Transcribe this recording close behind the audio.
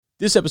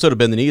This episode of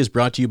Bend the Knee is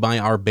brought to you by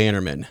our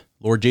bannermen,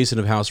 Lord Jason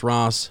of House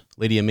Ross,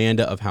 Lady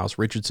Amanda of House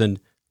Richardson,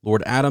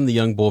 Lord Adam the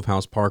Young Bull of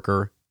House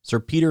Parker, Sir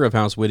Peter of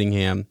House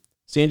Whittingham,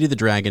 Sandy the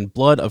Dragon,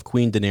 Blood of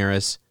Queen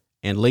Daenerys,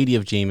 and Lady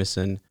of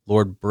Jameson,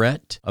 Lord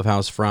Brett of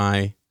House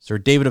Fry, Sir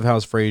David of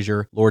House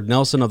Fraser, Lord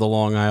Nelson of the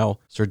Long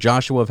Isle, Sir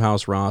Joshua of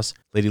House Ross,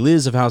 Lady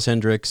Liz of House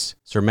Hendricks,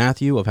 Sir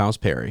Matthew of House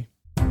Perry.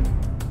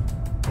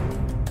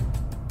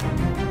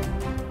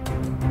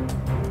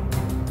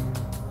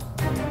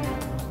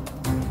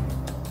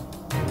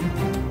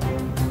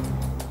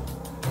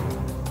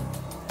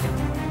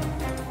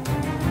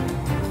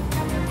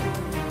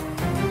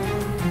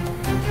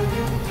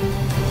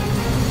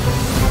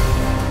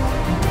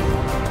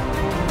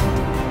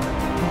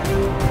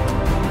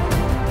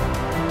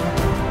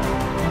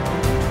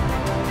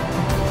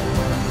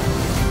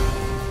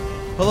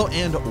 Hello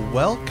and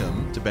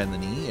welcome to Bend the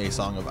Knee, a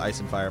Song of Ice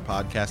and Fire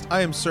podcast.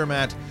 I am Sir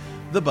Matt,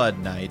 the Bud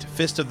Knight,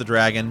 Fist of the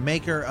Dragon,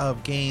 maker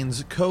of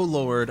Gaines,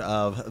 co-lord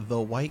of the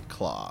White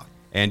Claw.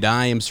 And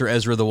I am Sir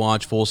Ezra the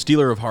Watchful,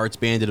 Stealer of Hearts,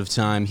 Bandit of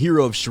Time,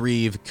 Hero of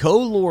Shreve,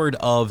 co-lord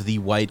of the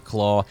White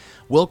Claw.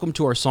 Welcome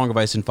to our Song of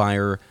Ice and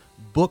Fire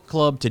book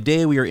club.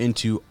 Today we are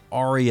into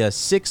Arya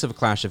VI of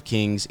Clash of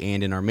Kings,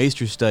 and in our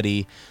Maester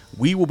study,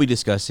 we will be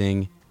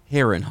discussing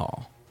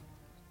Harrenhal.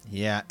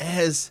 Yeah,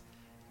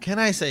 can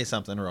I say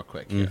something real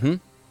quick here? Mm-hmm.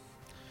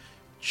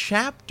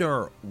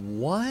 Chapter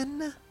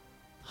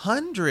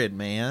 100,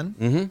 man.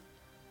 Mm-hmm.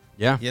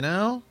 Yeah. You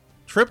know?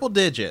 Triple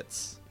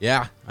digits.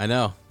 Yeah, I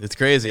know. It's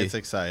crazy. It's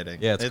exciting.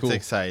 Yeah, it's cool.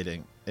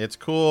 Exciting. It's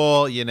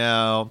cool, you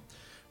know.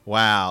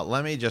 Wow.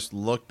 Let me just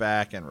look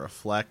back and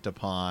reflect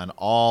upon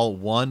all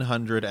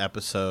 100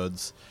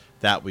 episodes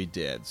that we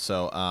did.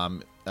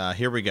 So,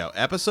 here we go.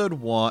 Episode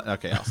 1.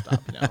 Okay, I'll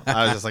stop.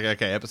 I was just like,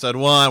 okay, episode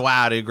 1.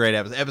 Wow, dude, great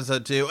episode.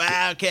 Episode 2.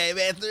 Wow, okay,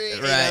 man,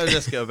 3. Right.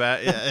 Just go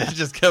back. Yeah,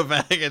 just go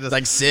back and just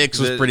Like 6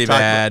 was pretty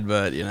bad,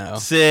 but you know.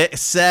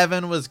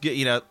 7 was good.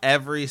 You know,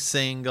 every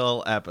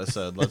single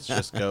episode. Let's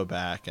just go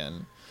back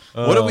and.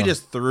 What if we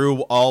just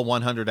threw all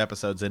 100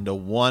 episodes into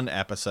one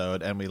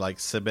episode and we like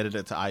submitted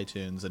it to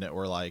iTunes and it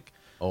were like,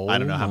 I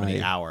don't know how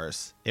many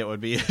hours it would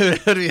be.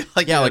 It would be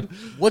like, yeah, like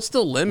what's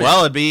the limit?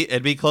 Well, it'd be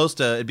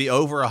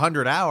over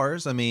 100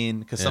 hours. I mean,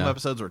 because some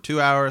episodes were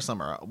 2 hours,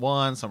 some are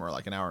 1, some are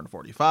like an hour and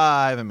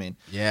 45. I mean,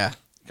 yeah,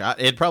 God,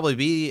 it'd probably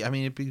be. I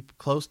mean, it'd be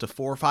close to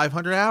 400 or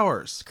 500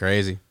 hours. It's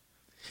crazy.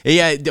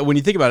 Yeah, when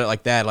you think about it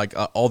like that, like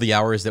all the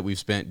hours that we've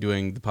spent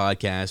doing the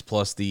podcast,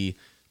 plus the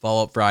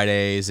follow-up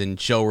Fridays and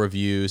show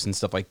reviews and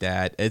stuff like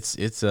that, it's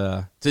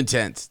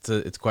intense.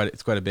 It's quite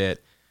a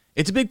bit.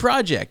 It's a big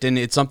project, and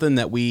it's something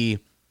that we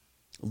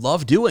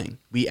love doing.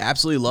 We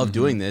absolutely love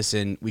doing this,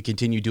 and we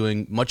continue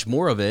doing much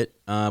more of it.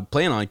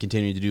 Plan on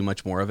continuing to do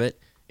much more of it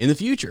in the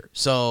future.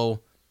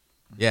 So,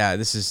 yeah,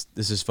 this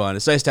is fun.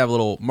 It's nice to have a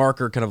little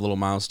marker, kind of a little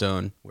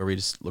milestone where we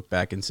just look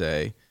back and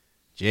say,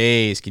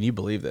 "Jeez, can you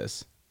believe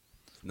this?"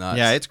 It's nuts.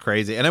 Yeah, it's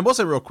crazy. And I will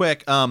say real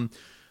quick,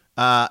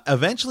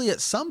 eventually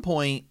at some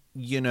point,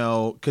 you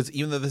know, because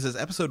even though this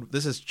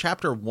is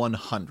chapter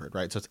 100,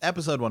 right? So it's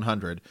episode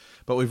 100,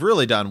 but we've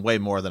really done way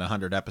more than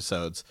 100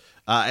 episodes.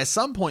 At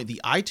some point, the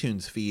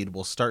iTunes feed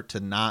will start to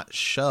not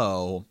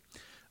show,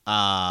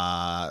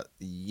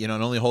 you know,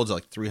 it only holds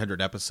like 300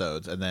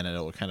 episodes, and then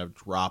it'll kind of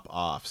drop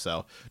off.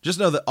 So just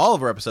know that all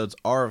of our episodes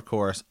are, of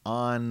course,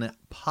 on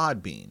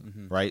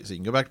Podbean, right? So you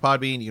can go back to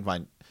Podbean, you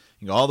can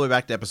go all the way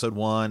back to episode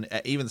 1,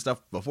 even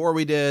stuff before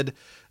we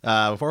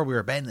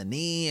were bending the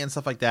knee and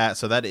stuff like that.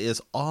 So that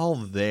is all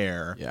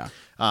there. Yeah.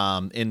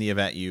 In the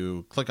event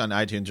you click on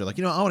iTunes, you're like,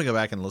 you know, I want to go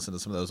back and listen to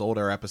some of those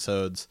older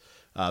episodes.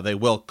 They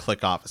will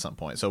click off at some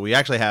point. So we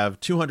actually have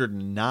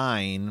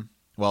 209.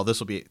 Well, this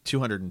will be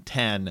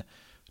 210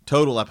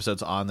 total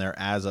episodes on there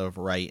as of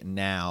right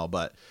now,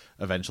 but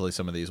eventually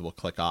some of these will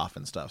click off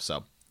and stuff.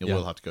 So you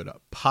will have to go to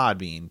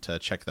Podbean to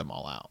check them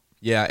all out.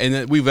 Yeah, and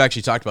then we've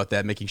actually talked about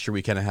that, making sure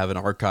we kind of have an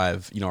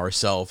archive, you know,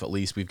 ourselves. At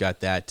least we've got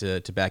that to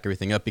back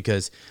everything up,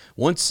 because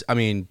once, I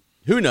mean,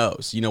 who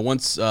knows? You know,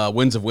 once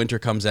Winds of Winter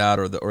comes out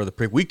or the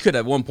prequel, we could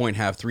at one point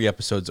have 3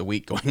 episodes a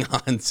week going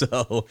on.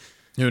 So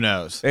who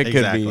knows? It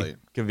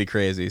could be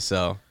crazy.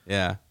 So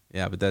yeah,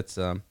 but that's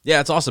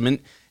it's awesome. And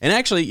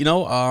actually, you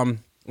know,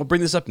 we'll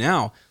bring this up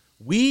now.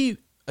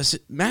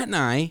 Matt and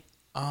I,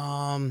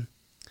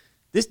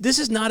 this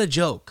is not a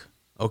joke,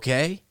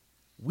 okay?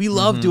 We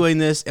love doing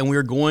this, and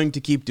we're going to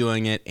keep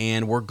doing it,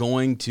 and we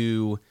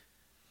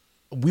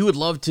would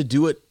love to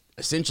do it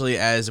essentially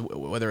as,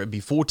 whether it be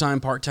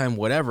full-time, part-time,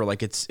 whatever.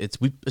 Like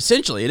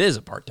essentially it is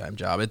a part-time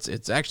job.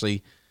 It's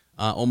actually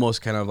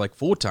almost kind of like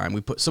full-time.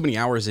 We put so many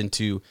hours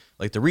into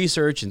like the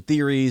research and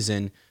theories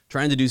and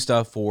trying to do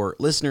stuff for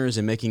listeners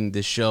and making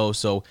this show.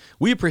 So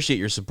we appreciate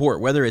your support,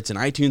 whether it's an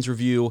iTunes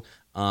review,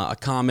 a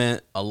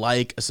comment, a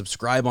like, a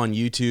subscribe on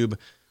YouTube.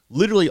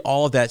 Literally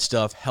all of that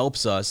stuff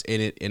helps us,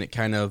 and it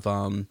kind of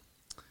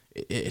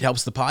it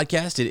helps the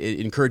podcast. It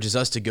encourages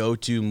us to go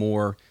to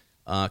more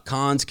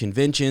cons,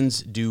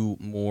 conventions, do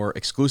more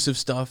exclusive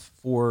stuff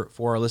for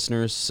our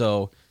listeners.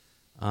 So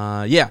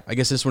I guess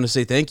I just want to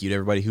say thank you to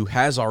everybody who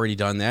has already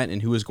done that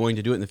and who is going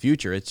to do it in the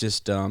future. It's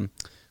just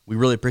we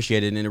really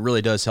appreciate it, and it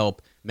really does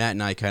help Matt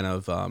and I kind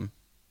of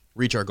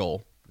reach our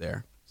goal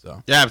there.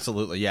 So yeah,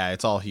 absolutely. Yeah,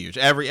 it's all huge.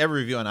 Every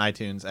review on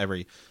iTunes,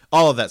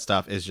 all of that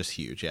stuff is just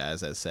huge. Yeah,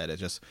 as I said, it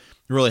just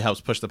really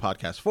helps push the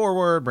podcast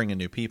forward, bring in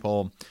new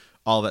people,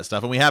 all that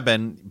stuff. And we have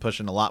been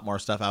pushing a lot more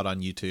stuff out on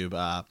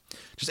YouTube.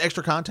 Just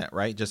extra content,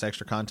 right? Just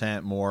extra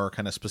content, more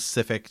kind of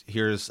specific.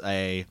 Here's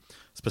a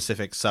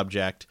specific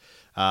subject,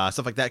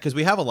 stuff like that. Because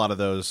we have a lot of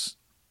those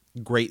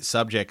great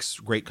subjects,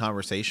 great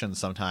conversations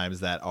sometimes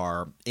that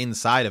are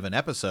inside of an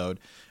episode.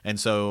 And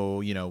so,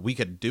 we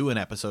could do an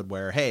episode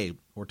where, hey,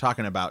 we're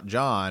talking about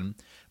John,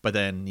 but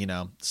then,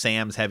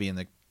 Sam's heavy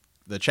in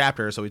the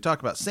chapter. So we talk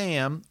about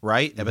Sam,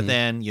 right? Mm-hmm. But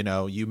then,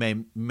 you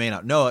may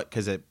not know it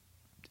because it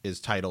is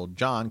titled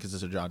John because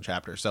it's a John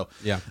chapter. So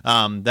yeah,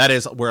 that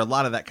is where a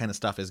lot of that kind of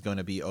stuff is going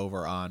to be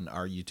over on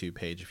our YouTube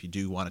page if you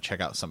do want to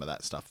check out some of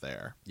that stuff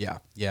there. Yeah,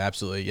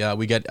 absolutely. Yeah,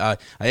 we got I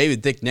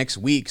even think next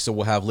week, so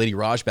we'll have Lady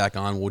Raj back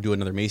on. We'll do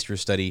another Maester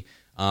study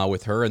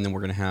with her, and then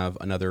we're going to have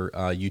another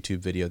YouTube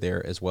video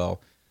there as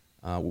well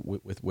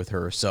with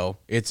her. So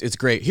it's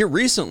great. Here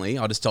recently,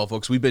 I'll just tell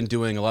folks, we've been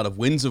doing a lot of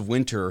Winds of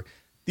Winter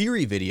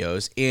theory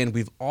videos, and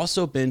we've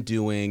also been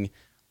doing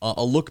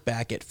a look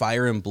back at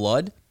Fire and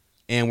Blood.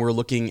 And we're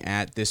looking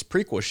at this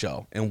prequel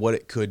show and what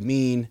it could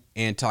mean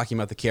and talking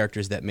about the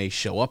characters that may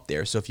show up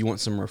there. So if you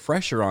want some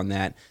refresher on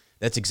that,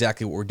 that's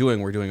exactly what we're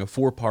doing. We're doing a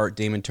 4-part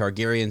Daemon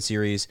Targaryen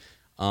series,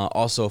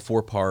 also a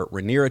 4-part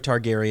Rhaenyra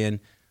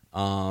Targaryen.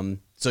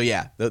 So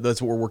yeah, that's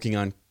what we're working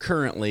on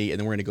currently. And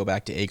then we're going to go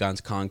back to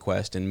Aegon's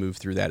Conquest and move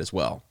through that as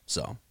well.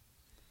 So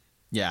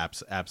yeah,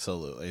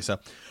 absolutely. So,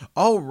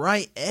 all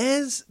right,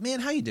 man,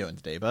 how you doing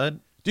today,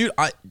 bud? Dude,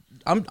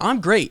 I'm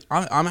great.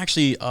 I'm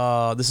actually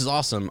this is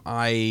awesome.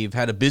 I've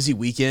had a busy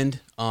weekend.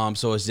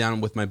 So I was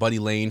down with my buddy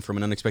Lane from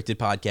An Unexpected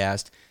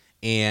Podcast,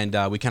 and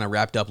we kind of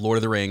wrapped up Lord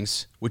of the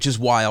Rings, which is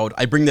wild.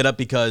 I bring that up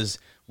because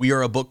we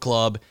are a book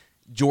club.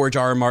 George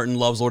R. R. Martin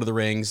loves Lord of the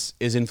Rings,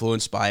 is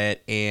influenced by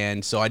it,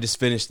 and so I just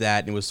finished that,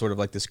 and it was sort of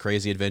like this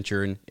crazy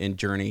adventure and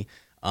journey.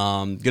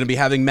 Going to be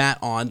having Matt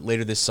on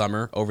later this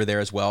summer over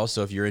there as well.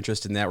 So if you're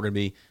interested in that, we're going to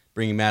be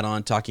bringing Matt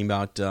on, talking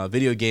about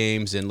video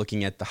games and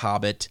looking at The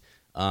Hobbit.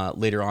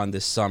 Later on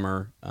this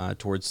summer,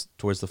 towards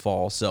the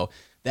fall. So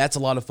that's a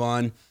lot of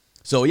fun.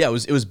 So yeah,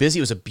 it was busy.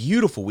 It was a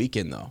beautiful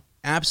weekend though.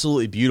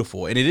 Absolutely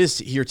beautiful. And it is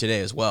here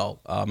today as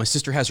well. My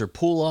sister has her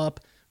pool up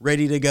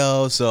ready to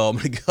go. So I'm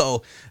going to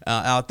go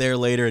out there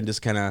later and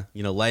just kind of,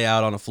 lay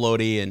out on a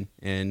floaty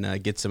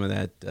and get some of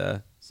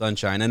that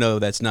sunshine. I know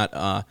that's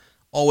not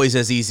always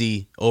as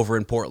easy over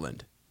in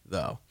Portland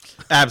though.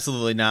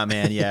 Absolutely not,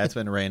 man. Yeah, it's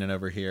been raining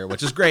over here,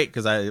 which is great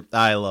because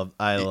I love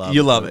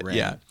you love it. Rain.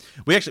 Yeah,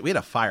 we had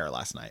a fire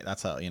last night.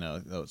 That's how it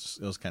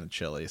was kind of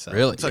chilly. So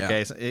really, it's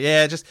okay. So,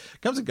 yeah, it just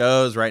comes and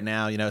goes. Right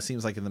now, it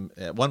seems like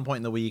at one point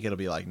in the week it'll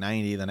be like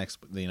 90. The next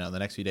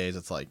few days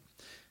it's like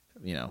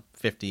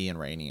 50 and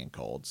rainy and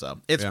cold.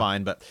 So it's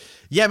fine. But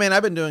yeah, man,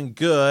 I've been doing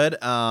good.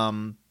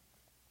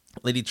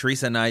 Lady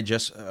Teresa and I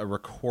just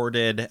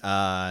recorded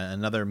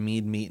another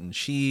Mead, Meat, and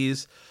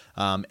Cheese.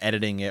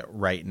 Editing it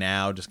right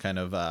now, just kind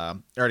of I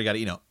already got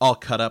it, all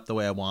cut up the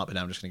way I want, but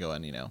now I'm just gonna go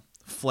and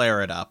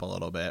flare it up a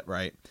little bit,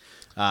 right?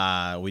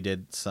 We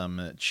did some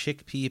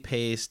chickpea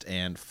paste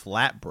and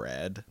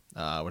flatbread,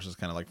 which is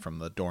kind of like from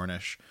the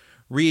Dornish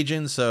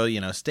region. So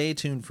stay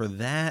tuned for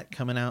that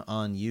coming out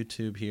on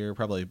YouTube here,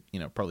 probably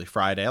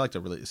Friday. I like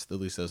to release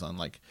those on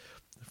like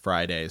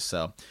Fridays.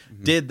 So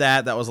did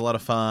that. That was a lot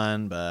of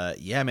fun. But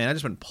yeah, man, I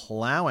just been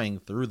plowing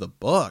through the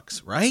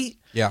books, right?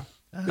 Yeah.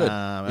 Good.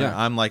 Yeah.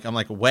 I'm like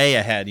way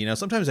ahead.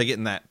 Sometimes I get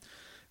in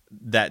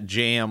that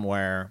jam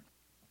where,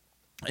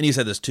 and you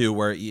said this too,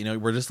 where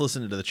we're just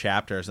listening to the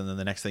chapters, and then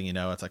the next thing you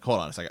know, it's like,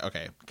 hold on, it's like,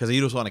 okay, because you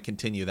just want to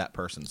continue that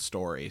person's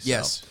story. So,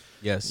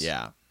 yes.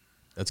 Yeah.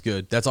 That's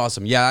good. That's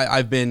awesome. Yeah,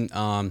 I've been.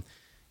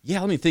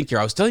 Let me think here.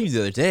 I was telling you the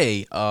other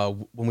day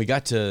when we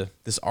got to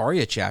this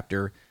Arya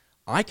chapter,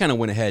 I kind of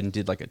went ahead and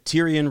did like a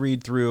Tyrion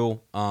read through,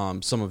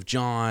 some of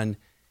John,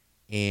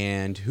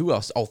 and who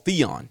else? Oh,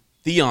 Theon.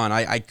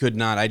 I could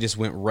not. I just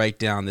went right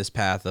down this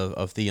path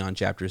of Theon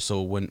chapters.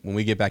 So when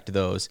we get back to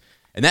those,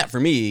 and that for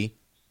me,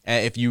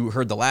 if you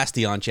heard the last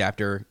Theon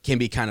chapter, can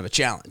be kind of a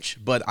challenge.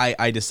 But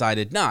I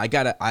decided,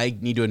 I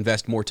need to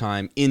invest more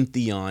time in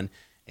Theon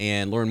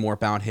and learn more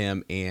about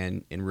him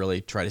and really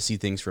try to see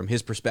things from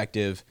his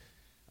perspective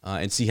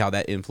and see how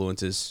that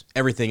influences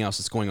everything else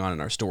that's going on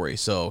in our story.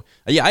 So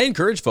I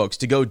encourage folks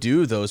to go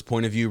do those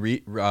point of view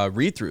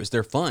read-throughs.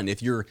 They're fun.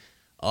 If you're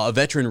a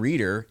veteran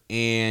reader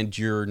and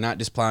you're not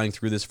just plowing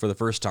through this for the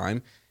first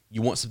time,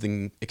 you want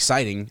something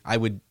exciting, I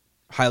would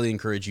highly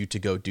encourage you to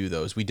go do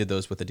those. We did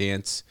those with the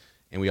dance,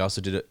 and we also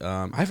did it.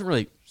 I haven't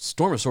really,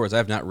 Storm of Swords, I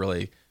have not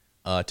really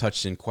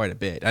touched in quite a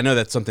bit. I know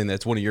that's something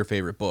that's one of your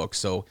favorite books,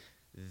 so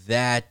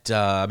that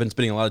I've been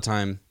spending a lot of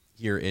time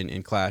here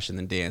in Clash and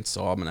then dance,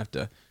 so I'm going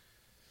to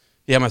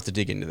have to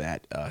dig into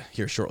that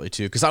here shortly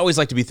too, because I always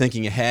like to be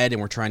thinking ahead,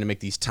 and we're trying to make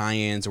these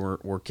tie-ins, and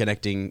we're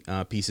connecting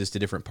pieces to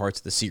different parts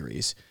of the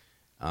series.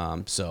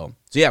 So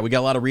yeah, we got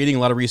a lot of reading, a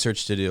lot of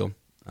research to do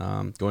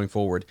going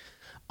forward.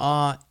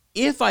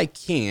 If I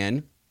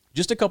can,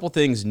 Just a couple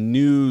things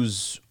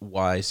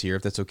news-wise here,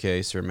 if that's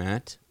okay, Sir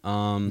Matt.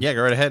 Yeah,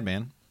 go right ahead,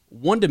 man.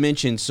 One to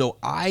mention, so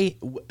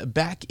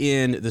back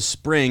in the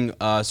spring,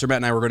 Sir Matt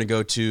and I were going to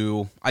go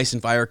to Ice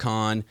and Fire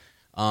Con.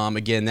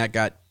 Again, that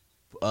got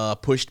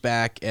pushed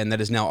back, and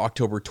that is now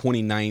October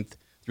 29th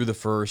through the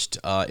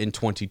 1st in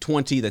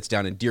 2020. That's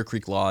down in Deer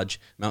Creek Lodge,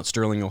 Mount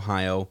Sterling,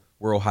 Ohio.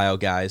 We're Ohio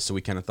guys, so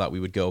we kind of thought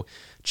we would go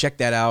check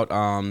that out.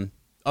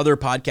 Other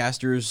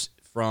podcasters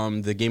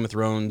from the Game of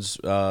Thrones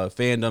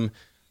fandom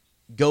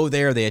go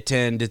there, they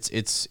attend.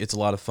 It's a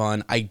lot of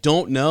fun. I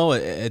don't know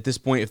at this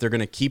point if they're going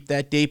to keep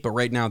that date, but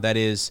right now that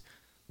is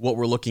what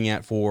we're looking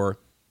at for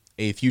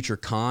a future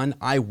con.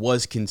 I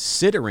was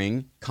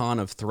considering Con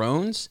of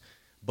Thrones,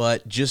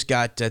 but just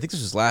got, I think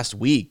this was last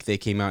week, they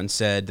came out and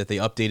said that they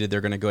updated,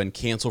 they're going to go ahead and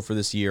cancel for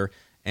this year,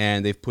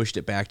 and they've pushed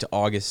it back to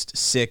August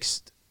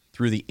 6th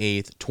through the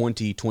 8th,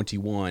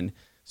 2021.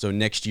 So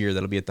next year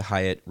that'll be at the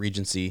Hyatt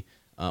Regency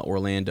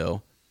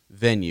Orlando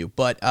venue.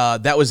 But I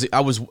was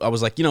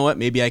like, you know what,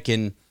 maybe I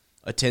can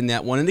attend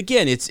that one. And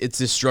again, it's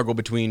this struggle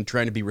between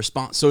trying to be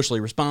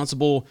socially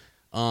responsible,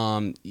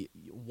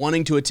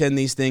 wanting to attend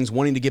these things,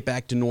 wanting to get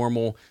back to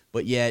normal,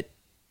 but yet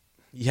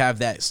you have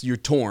that, you're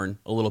torn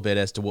a little bit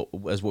as to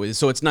what.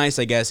 So it's nice,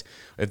 I guess,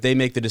 if they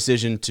make the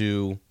decision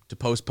to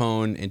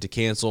postpone and to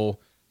cancel.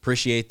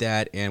 Appreciate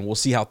that, and we'll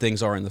see how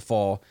things are in the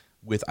fall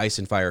with Ice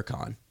and Fire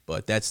Con.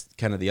 But that's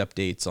kind of the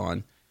updates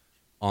on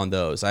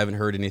those. I haven't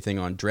heard anything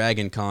on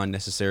Dragon Con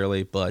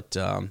necessarily, but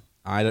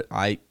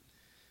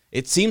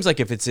it seems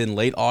like if it's in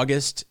late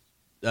August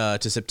to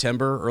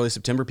September, early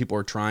September, people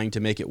are trying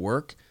to make it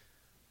work.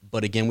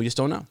 But again, we just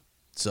don't know.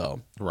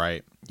 So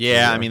right,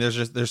 yeah. I mean,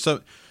 there's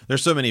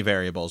so many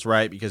variables,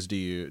 right? Because do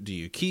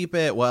you keep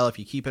it? Well, if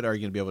you keep it, are you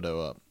going to be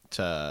able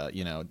to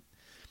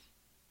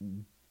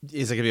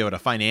is it going to be able to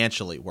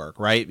financially work,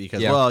 right?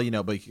 Because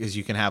because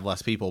you can have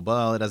less people,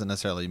 but it doesn't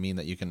necessarily mean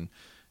that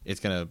it's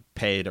going to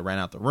pay to rent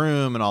out the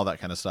room and all that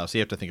kind of stuff. So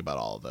you have to think about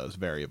all of those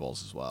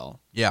variables as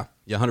well. Yeah,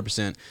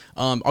 100%.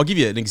 I'll give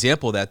you an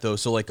example of that, though.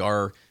 So, like,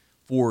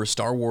 for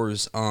Star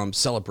Wars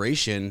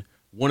Celebration,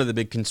 one of the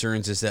big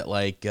concerns is that,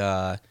 like,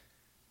 the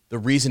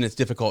reason it's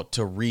difficult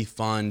to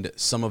refund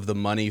some of the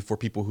money for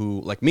people who,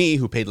 like me,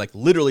 who paid, like,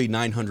 literally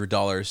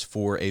 $900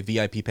 for a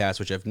VIP pass,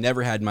 which I've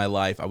never had in my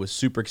life. I was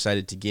super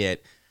excited to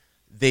get.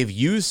 They've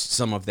used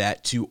some of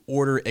that to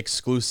order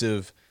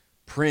exclusive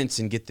prints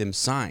and get them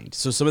signed.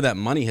 So some of that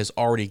money has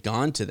already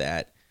gone to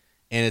that.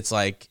 And it's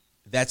like,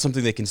 that's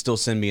something they can still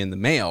send me in the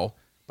mail,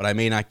 but I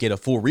may not get a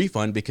full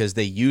refund because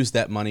they use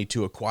that money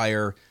to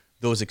acquire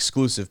those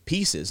exclusive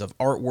pieces of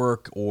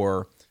artwork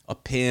or a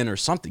pin or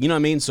something. You know what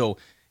I mean? So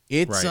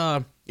it's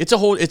right. It's a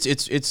whole,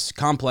 it's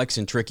complex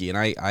and tricky. And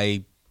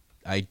I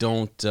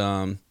don't,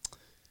 it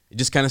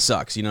just kind of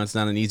sucks. You know, it's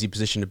not an easy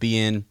position to be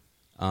in.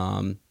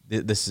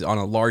 This is on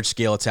a large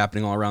scale. It's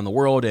happening all around the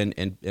world,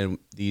 and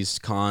these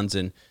cons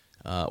and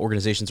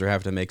organizations are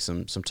having to make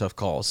some tough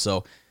calls.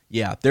 So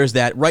yeah, there's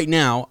that. Right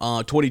now,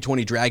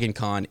 2020 Dragon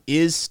Con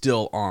is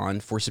still on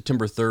for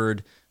September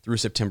 3rd through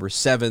September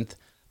 7th.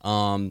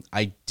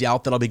 I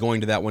doubt that I'll be going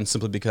to that one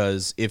simply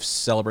because if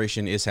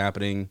Celebration is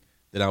happening,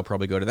 then I'll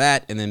probably go to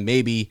that. And then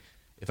maybe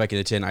if I can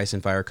attend Ice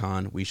and Fire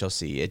Con, we shall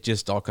see. It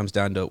just all comes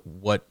down to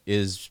what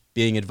is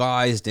being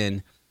advised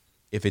and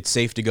if it's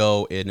safe to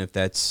go, and if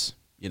that's,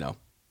 we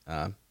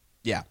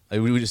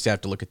just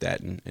have to look at that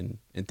and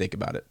think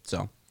about it.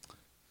 So.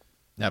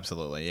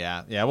 Absolutely.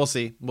 Yeah. We'll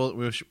see.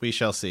 We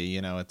shall see.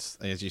 You know, it's,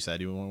 as you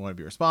said, you want to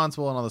be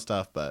responsible and all this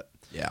stuff, but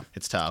yeah,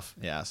 it's tough.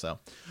 Yeah. So,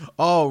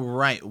 all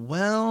right.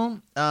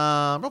 Well,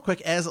 real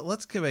quick,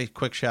 let's give a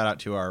quick shout out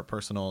to our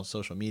personal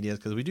social medias,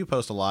 because we do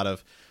post a lot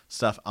of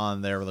stuff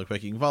on there really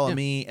quick. You can follow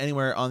me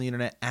anywhere on the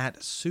internet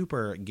at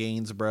Super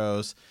Gains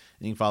Bros.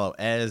 And you can follow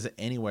Ez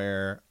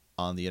anywhere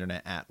on the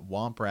internet at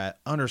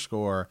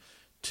Womprat_2M.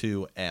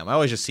 I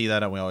always just see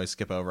that and we always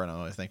skip over, and I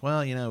always think,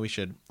 well, we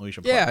should put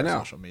our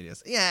social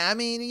medias. Yeah, I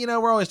mean,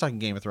 we're always talking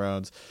Game of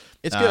Thrones.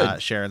 It's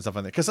good sharing stuff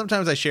on there, because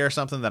sometimes I share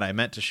something that I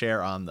meant to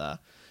share on the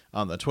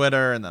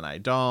Twitter, and then I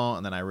don't,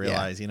 and then I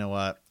realize, you know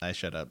what, I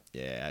should have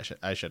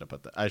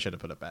put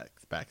it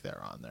back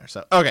there on there.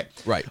 So okay,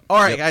 right, all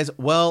right, guys.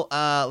 Well,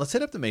 let's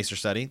hit up the Maester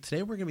study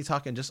today. We're gonna be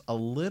talking just a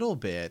little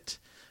bit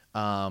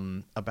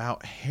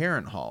about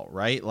Harrenhal,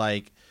 right?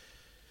 Like,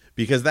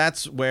 because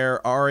that's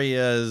where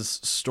Arya's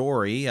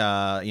story,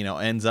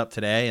 ends up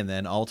today, and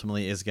then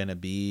ultimately is going to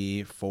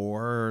be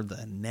for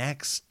the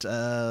next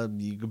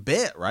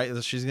bit,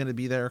 right? She's going to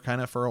be there kind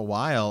of for a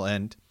while,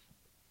 and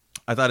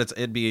I thought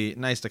it'd be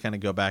nice to kind of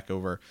go back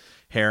over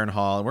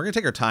Harrenhal, and we're going to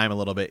take our time a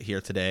little bit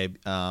here today,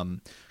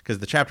 because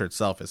the chapter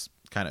itself is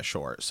kind of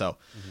short. So,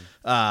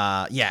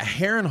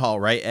 Harrenhal,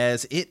 right?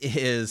 As it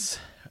is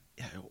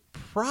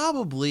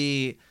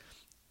probably,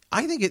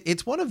 I think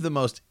it's one of the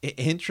most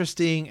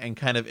interesting and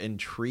kind of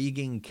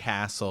intriguing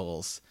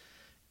castles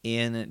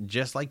in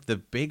just like the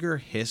bigger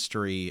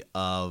history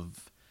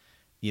of,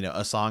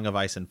 A Song of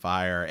Ice and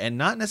Fire, and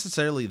not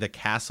necessarily the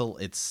castle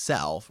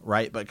itself,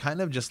 right? But kind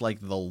of just like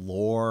the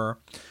lore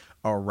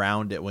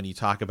around it, when you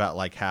talk about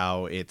like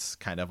how it's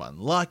kind of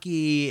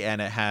unlucky and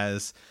it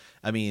has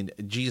I mean,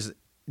 geez,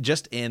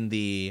 just in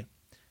the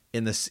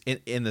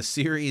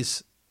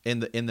series, in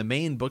the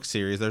main book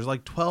series, there's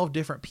like 12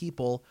 different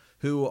people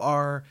who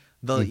are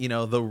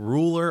the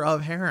ruler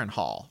of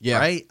Harrenhal,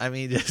 right? I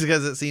mean, just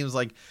because it seems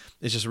like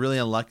it's just really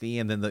unlucky.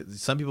 And then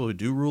some people who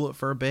do rule it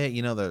for a bit,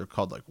 they're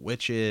called like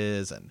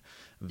witches and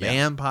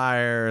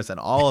vampires and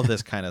all of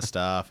this kind of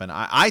stuff. And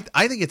I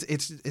think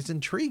it's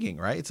intriguing,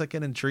 right? It's like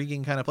an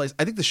intriguing kind of place.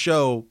 I think the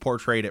show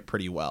portrayed it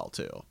pretty well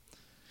too.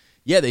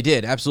 Yeah, they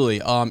did.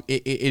 Absolutely.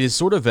 It is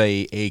sort of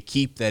a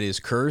keep that is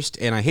cursed.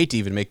 And I hate to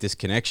even make this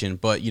connection,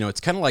 but it's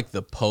kind of like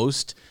the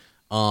post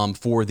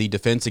for the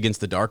Defense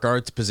Against the Dark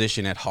Arts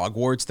position at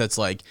Hogwarts. That's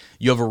like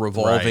you have a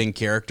revolving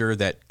character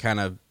that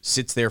kind of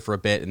sits there for a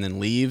bit and then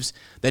leaves.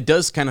 That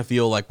does kind of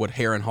feel like what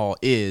Harrenhal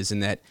is,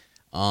 and that,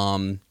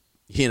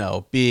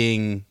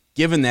 being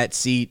given that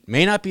seat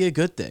may not be a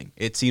good thing.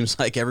 It seems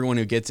like everyone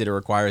who gets it or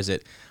requires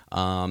it,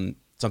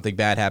 something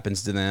bad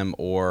happens to them,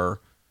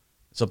 or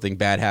something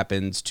bad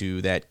happens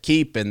to that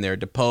keep and they're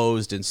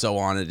deposed and so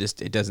on.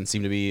 It doesn't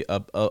seem to be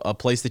a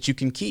place that you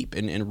can keep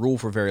and rule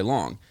for very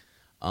long.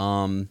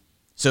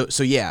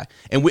 So yeah,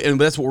 and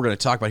that's what we're going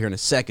to talk about here in a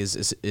sec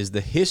is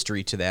the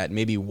history to that,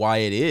 maybe why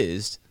it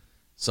is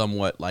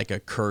somewhat like a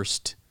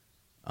cursed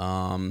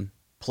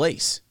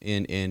place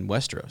in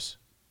Westeros.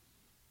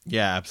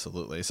 Yeah,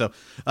 absolutely. So,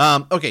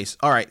 okay,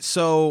 all right.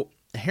 So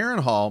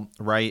Harrenhal,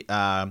 right?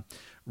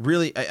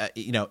 Really,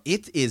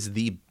 it is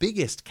the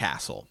biggest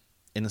castle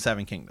in the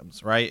Seven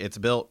Kingdoms, right? It's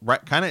built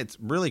right, it's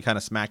really kind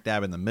of smack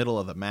dab in the middle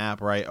of the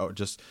map, right? Or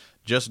just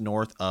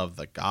north of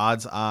the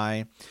God's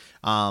Eye.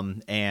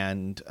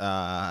 And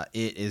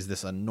it is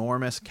this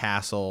enormous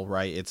castle,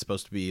 right? It's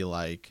supposed to be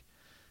like,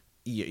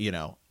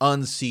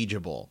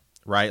 unsiegeable,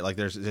 right? Like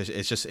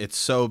it's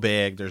so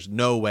big. There's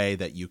no way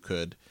that you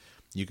could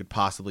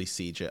possibly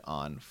siege it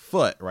on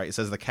foot, right? It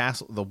says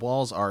the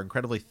walls are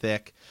incredibly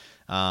thick.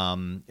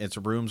 Its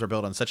rooms are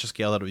built on such a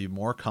scale that it would be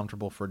more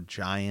comfortable for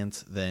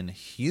giants than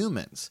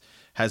humans.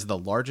 Has the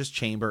largest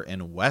chamber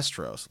in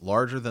Westeros,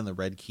 larger than the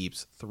Red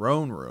Keep's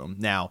throne room.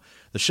 Now,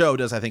 the show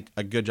does, I think,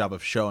 a good job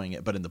of showing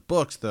it, but in the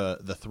books,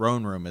 the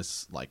throne room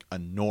is like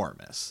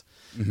enormous.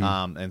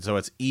 Mm-hmm. And so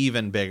it's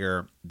even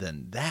bigger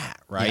than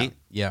that, right?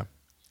 Yeah.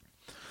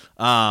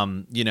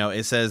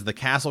 It says the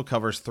castle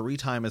covers 3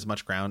 times as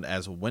much ground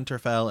as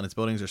Winterfell, and its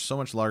buildings are so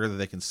much larger that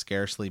they can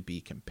scarcely be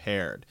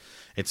compared.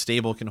 Its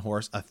stable can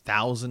house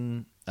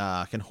 1,000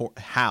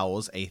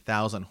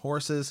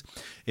 horses.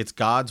 Its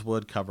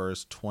Godswood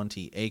covers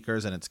 20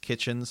 acres, and its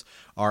kitchens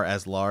are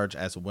as large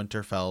as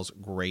Winterfell's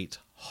Great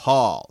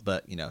Hall.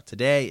 But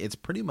today it's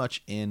pretty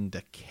much in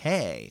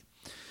decay,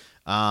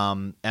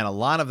 and a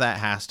lot of that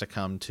has to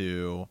come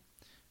to,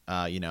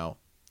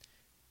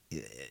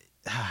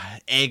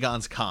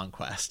 Aegon's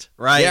conquest,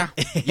 right?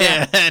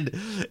 Yeah.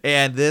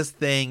 and this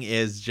thing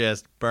is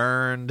just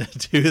burned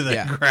to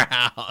the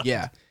ground.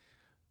 Yeah.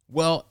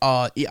 Well,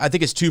 I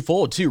think it's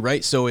twofold too,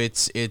 right? So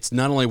it's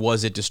not only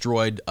was it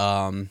destroyed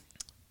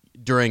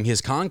during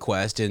his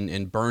conquest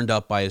and burned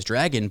up by his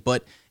dragon,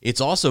 but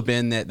it's also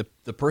been that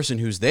the person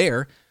who's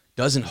there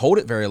doesn't hold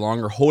it very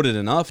long or hold it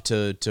enough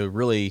to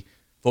really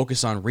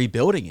focus on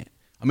rebuilding it.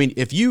 I mean,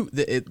 if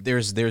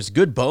there's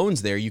good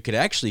bones there, you could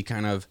actually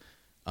kind of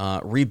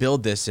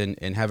rebuild this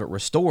and have it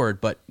restored,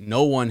 but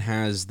no one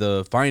has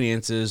the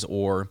finances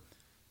or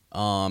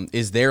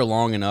is there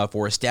long enough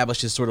or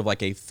establishes sort of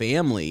like a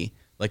family,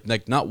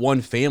 like not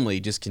one family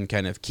just can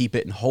kind of keep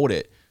it and hold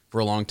it for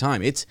a long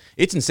time. It's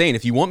insane.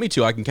 If you want me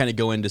to, I can kind of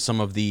go into some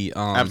of the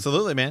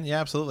absolutely, man. Yeah,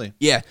 absolutely.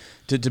 Yeah,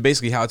 to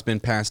basically how it's been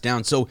passed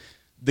down. So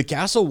the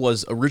castle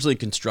was originally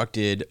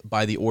constructed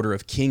by the order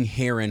of King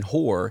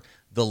Harrenhal,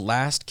 the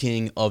last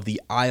king of the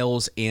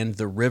Isles and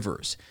the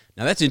Rivers.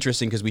 Now that's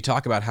interesting because we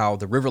talk about how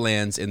the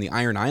Riverlands and the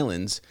Iron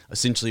Islands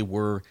essentially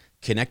were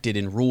connected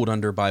and ruled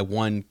under by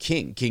one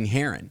king, King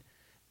Harren,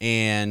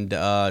 and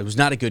he was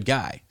not a good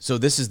guy. So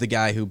this is the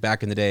guy who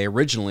back in the day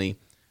originally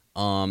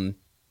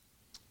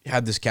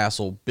had this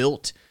castle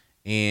built,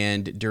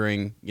 and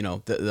during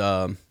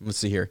let's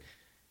see here,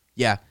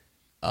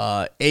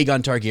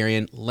 Aegon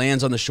Targaryen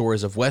lands on the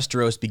shores of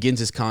Westeros, begins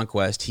his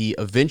conquest. He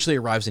eventually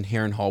arrives in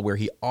Harrenhal, where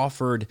he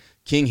offered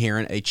King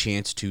Harren a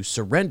chance to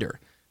surrender.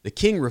 The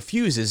king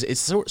refuses.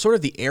 It's sort of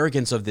the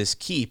arrogance of this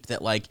keep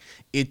that, like,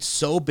 it's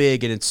so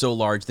big and it's so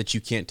large that you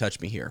can't touch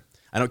me here.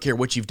 I don't care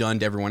what you've done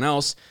to everyone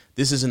else.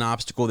 This is an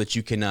obstacle that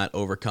you cannot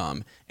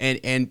overcome.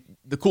 And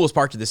the coolest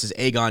part to this is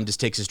Aegon just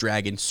takes his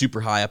dragon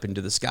super high up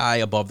into the sky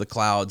above the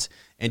clouds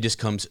and just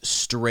comes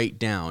straight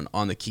down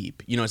on the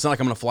keep. It's not like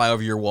I'm going to fly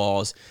over your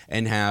walls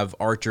and have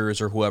archers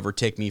or whoever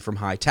take me from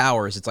high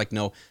towers. It's like,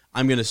 no,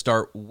 I'm going to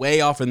start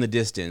way off in the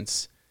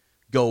distance,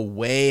 go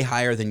way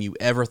higher than you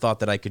ever thought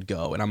that I could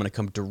go, and I'm going to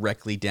come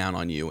directly down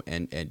on you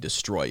and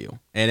destroy you.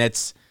 And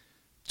that's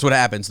what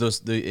happens.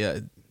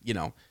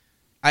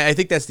 I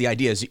think that's the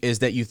idea is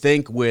that you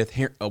think with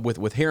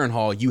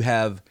Harrenhal, you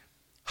have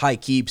high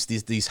keeps,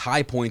 these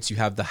high points, you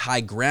have the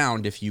high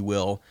ground, if you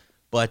will,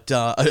 but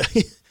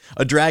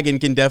a dragon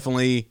can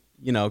definitely,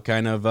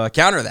 kind of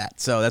counter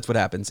that. So that's what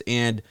happens.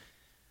 And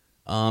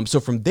So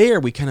from there,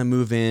 we kind of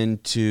move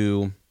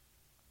into,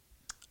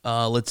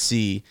 let's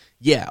see.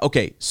 Yeah,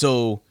 okay.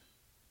 So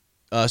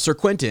Sir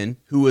Quentin,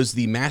 who was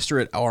the master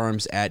at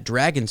arms at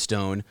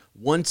Dragonstone,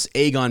 once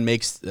Aegon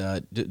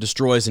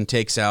destroys and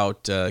takes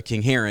out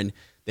King Harren,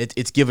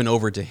 it's given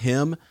over to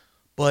him.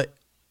 But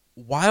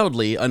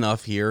wildly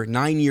enough here,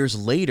 9 years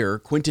later,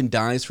 Quentin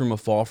dies from a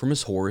fall from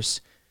his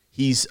horse.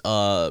 His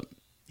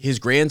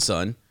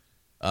grandson,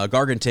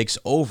 Gargan, takes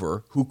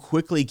over, who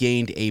quickly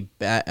gained a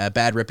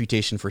bad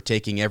reputation for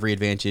taking every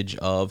advantage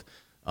of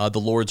the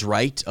Lord's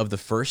right of the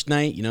first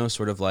night,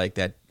 sort of like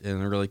that,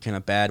 and really kind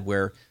of bad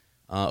where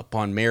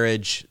upon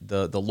marriage,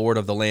 the Lord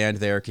of the land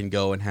there can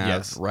go and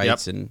have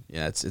rights, and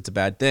it's a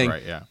bad thing.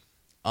 Right, yeah.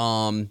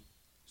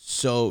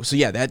 So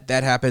yeah,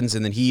 that happens,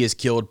 and then he is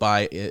killed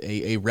by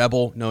a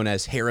rebel known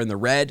as Harren the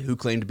Red, who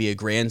claimed to be a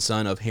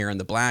grandson of Harren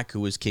the Black, who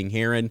was King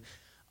Harren.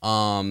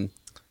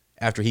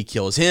 After he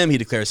kills him, he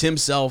declares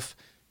himself,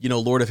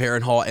 Lord of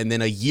Harrenhal, and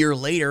then a year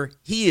later,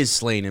 he is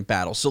slain in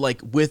battle. So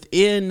like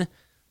within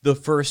the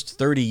first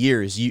 30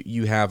 years,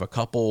 you have a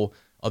couple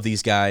of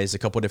these guys, a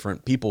couple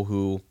different people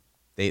who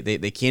they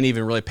can't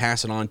even really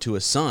pass it on to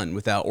a son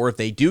without, or if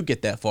they do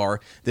get that far,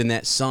 then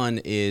that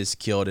son is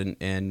killed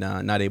and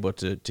not able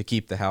to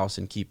keep the house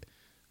and keep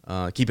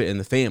it in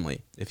the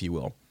family, if you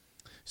will.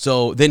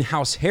 So then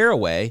House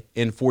Haraway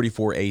in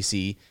 44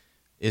 AC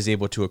is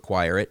able to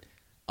acquire it.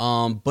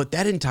 But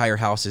that entire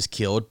house is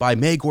killed by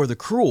Maegor the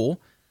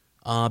Cruel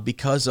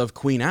because of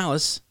Queen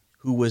Alice,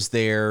 who was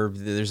there.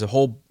 There's a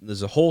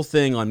whole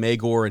thing on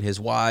Maegor and his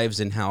wives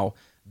and how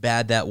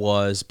bad that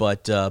was.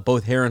 But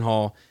both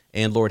Harrenhal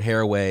and Lord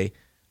Haraway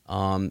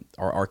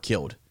are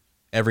killed.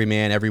 Every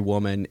man, every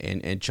woman,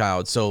 and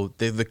child. So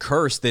the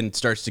curse then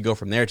starts to go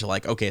from there to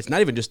like, okay, it's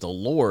not even just the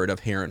Lord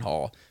of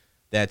Harrenhal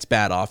that's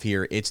bad off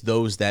here. It's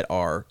those that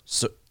are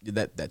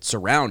that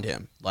surround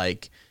him.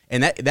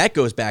 And that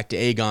goes back to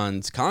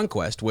Aegon's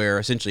conquest, where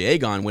essentially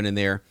Aegon went in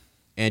there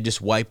and just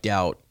wiped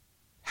out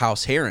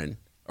House Harren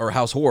or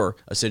House Hor,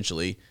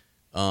 essentially.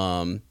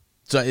 So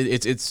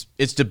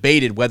it's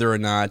debated whether or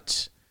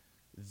not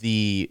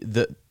the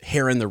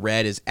Harren the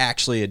Red is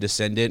actually a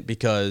descendant,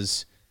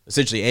 because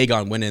essentially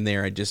Aegon went in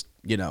there and just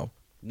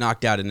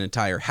knocked out an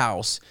entire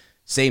house.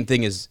 Same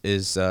thing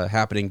is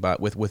happening,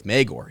 but with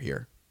Maegor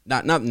here.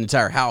 Not an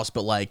entire house,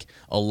 but like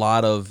a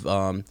lot of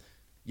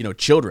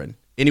children.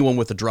 Anyone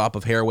with a drop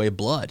of Haraway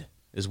blood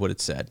is what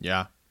it said.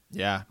 Yeah,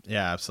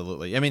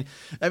 absolutely. I mean,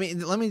 let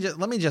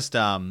me just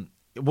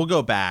we'll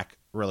go back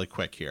really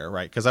quick here,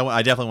 right? Because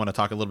I definitely want to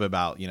talk a little bit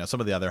about some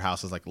of the other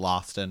houses like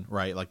Lothston,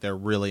 right? Like they're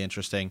really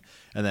interesting,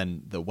 and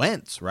then the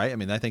Wents, right? I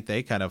mean, I think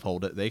they kind of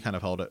hold it. They kind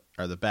of hold it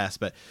are the best,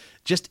 but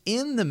just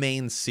in the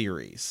main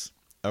series,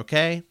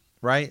 okay,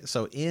 right?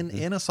 So in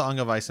A Song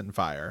of Ice and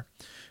Fire,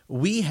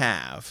 we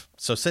have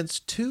since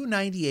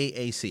 298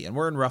 AC, and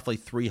we're in roughly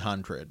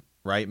 300.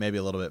 Right, maybe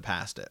a little bit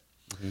past it.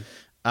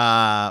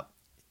 Mm-hmm.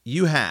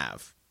 You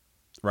have,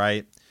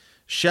 right,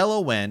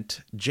 Shella Went,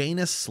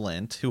 Janus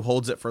Slint, who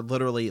holds it for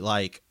literally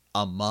like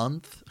a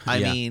month. I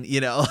mean,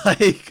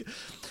 Tywin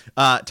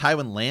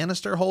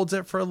Lannister holds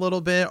it for a little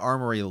bit.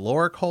 Armory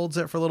Lork holds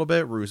it for a little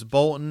bit. Roose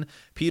Bolton,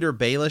 Peter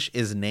Baelish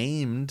is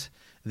named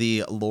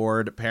the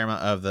Lord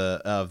Paramount of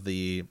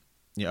the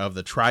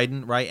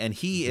Trident, right, and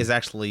he is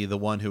actually the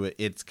one who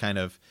it's kind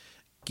of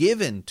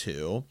given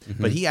to,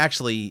 but he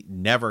actually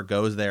never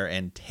goes there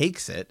and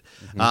takes it.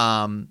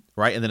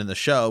 Right. And then in the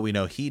show, we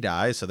know he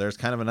dies. So there's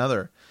kind of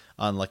another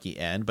unlucky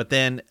end. But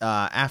then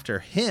after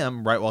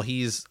him, right, while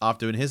he's off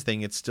doing his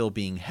thing, it's still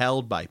being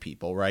held by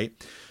people, right?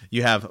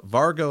 You have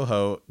Vargo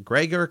Hoat,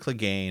 Gregor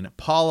Clegane,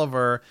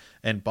 Polliver,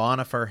 and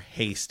Bonifer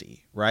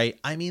Hasty, right?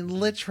 I mean,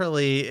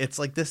 literally, it's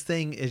like this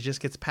thing just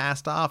gets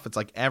passed off. It's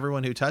like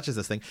everyone who touches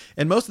this thing.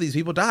 And most of these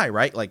people die,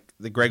 right? Like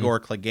the Gregor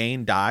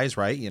Clegane dies,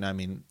 right?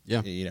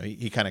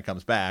 He kind of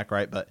comes back,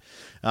 right? But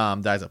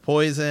dies of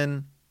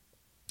poison.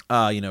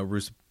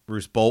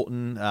 Roose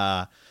Bolton,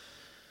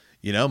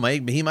 he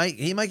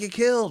might get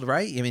killed,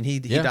 right? I mean, he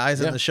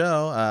dies in the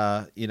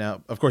show.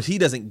 Of course, he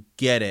doesn't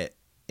get it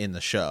in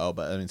the show,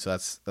 but I mean, so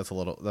that's a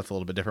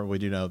little bit different. We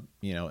do know,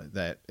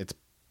 that it's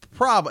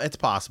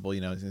possible,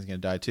 he's going to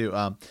die too.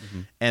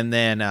 And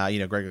then,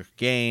 Gregor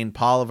Gain,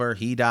 Polliver,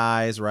 he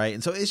dies, right?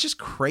 And so it's just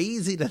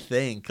crazy to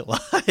think,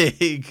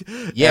 like,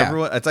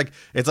 everyone,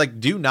 it's like,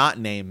 do not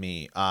name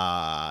me,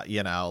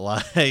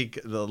 like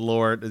the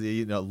Lord,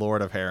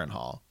 Lord of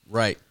Harrenhal.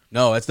 Right.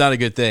 No, it's not a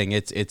good thing.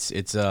 It's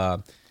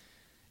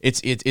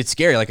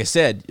scary. Like I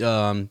said,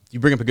 you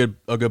bring up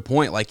a good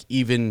point. Like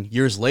even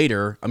years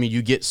later, I mean,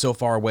 you get so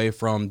far away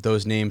from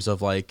those names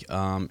of like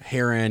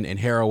Harren and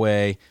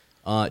Haraway,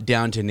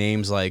 down to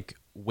names like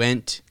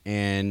Went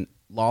and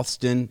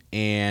Lothston,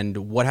 and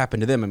what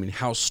happened to them? I mean,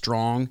 House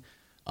Strong,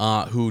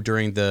 who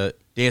during the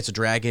Dance of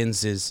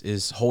Dragons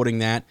is holding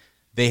that.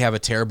 They have a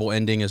terrible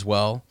ending as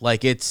well.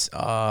 Like it's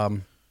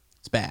bad.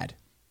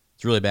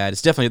 It's really bad.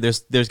 It's definitely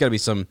there's got to be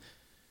some.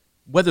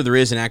 Whether there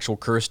is an actual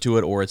curse to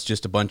it or it's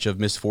just a bunch of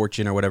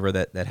misfortune or whatever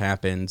that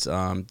happens,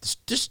 it's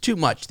just too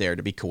much there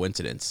to be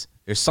coincidence.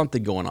 There's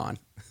something going on.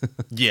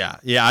 Yeah,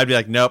 I'd be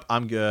like, nope,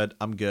 I'm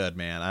good,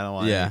 man. I don't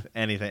want Yeah.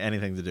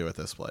 anything to do with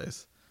this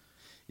place.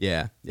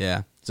 Yeah,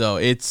 yeah. So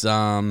it's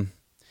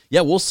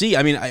yeah, we'll see.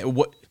 I mean,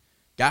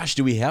 gosh,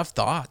 do we have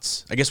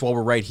thoughts? I guess while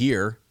we're right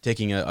here,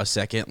 taking a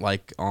second,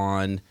 like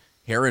on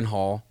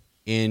Harrenhal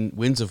in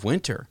Winds of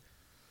Winter.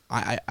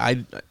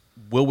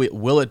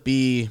 Will it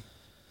be?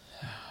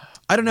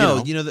 I don't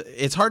know.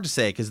 It's hard to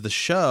say because the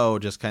show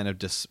just kind of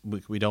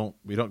we don't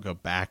go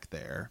back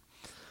there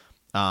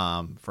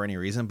for any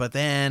reason. But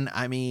then,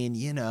 I mean,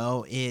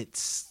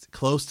 it's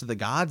close to the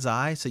God's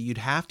Eye, so you'd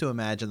have to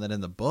imagine that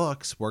in the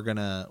books we're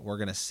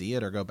gonna see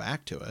it or go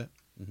back to it.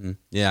 Mm-hmm.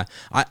 Yeah,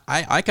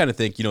 I kind of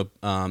think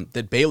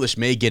that Baelish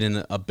may get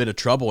in a bit of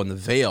trouble in the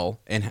Vale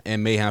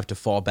and may have to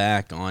fall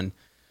back on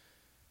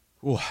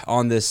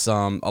this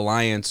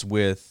alliance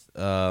with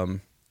the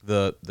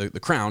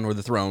crown or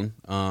the throne,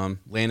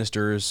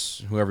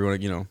 Lannisters, whoever you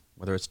want to,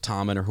 whether it's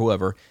Tommen or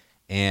whoever,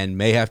 and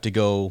may have to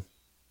go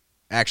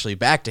actually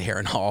back to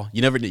Harrenhal.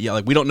 You never,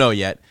 we don't know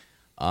yet.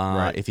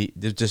 Right. If he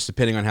just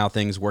depending on how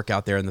things work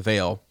out there in the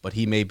Vale, but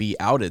he may be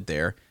outed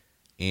there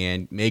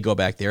and may go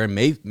back there and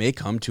may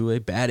come to a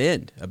bad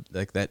end,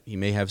 like that. He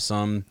may have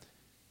some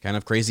kind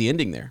of crazy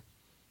ending there.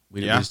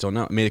 We just don't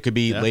know. I mean, it could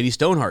be Lady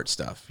Stoneheart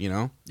stuff,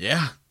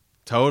 Yeah,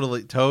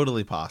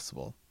 totally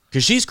possible.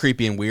 Because she's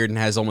creepy and weird and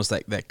has almost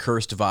like that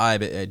cursed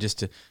vibe.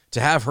 Just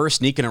to have her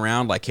sneaking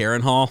around like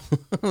Harrenhal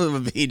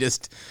would be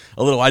just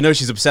a little. I know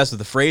she's obsessed with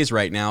the phrase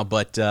right now,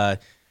 but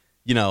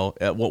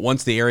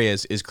once the area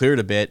is cleared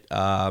a bit,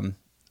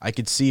 I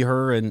could see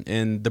her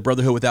and the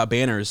Brotherhood Without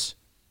Banners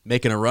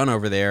making a run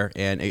over there.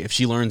 And if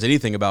she learns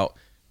anything about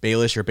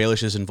Baelish or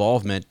Baelish's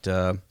involvement,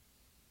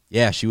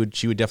 she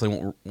would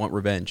definitely want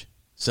revenge.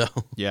 So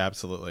yeah,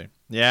 absolutely.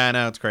 Yeah, I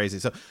know, it's crazy.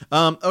 So,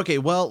 okay,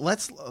 well,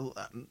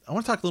 I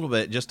want to talk a little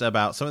bit just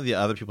about some of the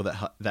other people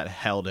that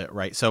held it,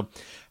 right? So,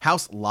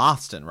 House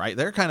Lothston, right?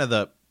 They're kind of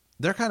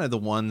the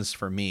ones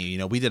for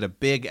me. We did a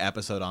big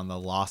episode on the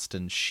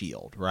Lothston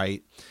Shield,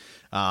 right?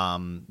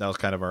 That was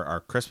kind of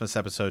our Christmas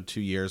episode 2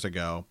 years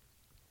ago.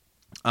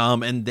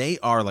 And they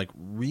are like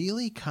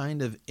really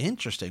kind of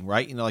interesting,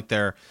 right? Like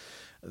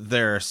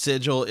their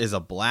sigil is a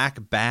black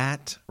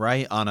bat,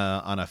 right, on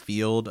a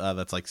field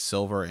that's like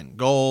silver and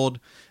gold.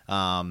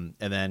 And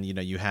then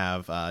you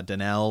have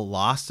Danelle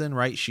Lothston,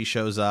 right? She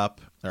shows up,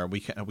 or we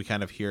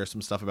kind of hear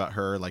some stuff about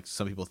her. Like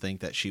some people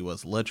think that she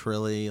was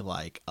literally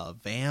like a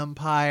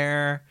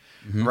vampire,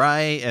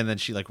 right? And then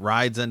she like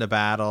rides into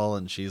battle,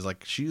 and she's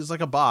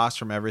like a boss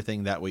from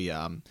everything that we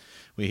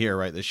hear,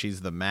 right? That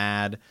she's the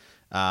Mad.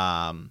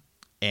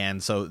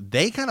 And so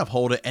they kind of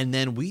hold it, and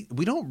then we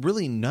don't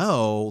really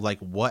know like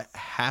what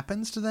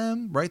happens to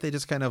them, right? They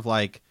just kind of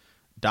like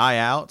die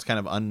out. It's kind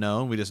of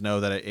unknown. We just know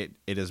that it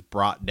is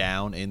brought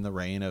down in the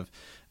reign of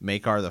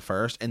Maekar the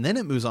First, and then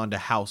it moves on to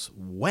House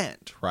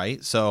Went,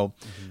 right? So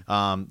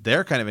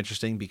they're kind of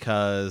interesting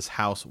because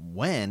House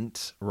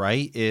Went,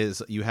 right,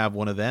 is you have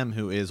one of them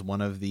who is one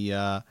of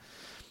the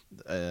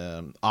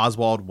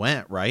Oswald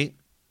Went, right?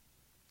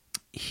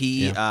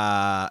 He is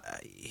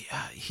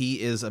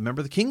a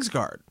member of the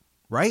Kingsguard.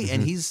 Right,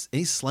 and he's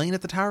slain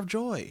at the Tower of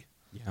Joy.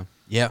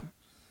 Yep.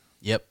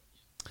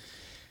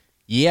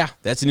 Yeah,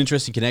 that's an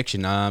interesting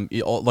connection.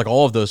 Like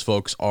all of those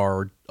folks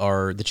are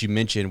that you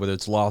mentioned, whether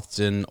it's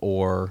Lothston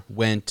or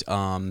Went,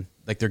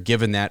 like they're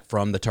given that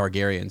from the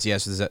Targaryens.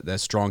 Yes, there's that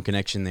strong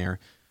connection there.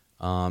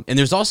 And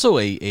there's also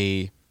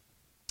a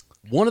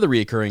one of the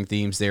reoccurring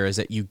themes there is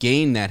that you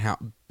gain that.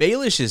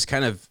 Baelish is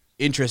kind of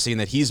interesting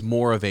that he's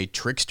more of a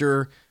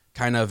trickster,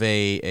 kind of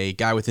a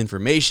guy with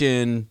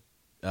information.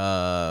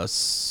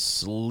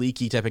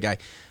 Sleeky type of guy.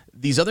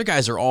 These other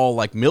guys are all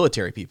like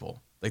military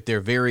people. Like they're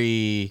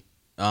very,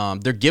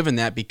 they're given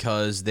that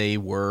because they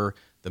were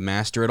the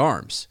Master at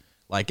Arms.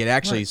 Like it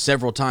actually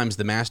several times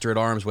the Master at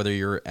Arms, whether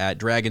you're at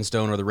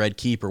Dragonstone or the Red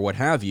Keep or what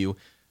have you,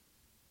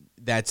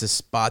 that's a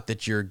spot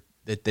that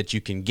that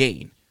you can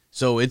gain.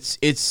 So it's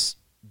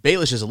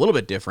Baelish is a little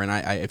bit different.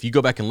 If you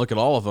go back and look at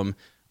all of them,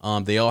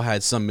 they all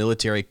had some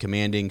military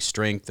commanding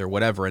strength or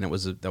whatever, and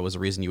that was a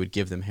reason you would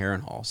give them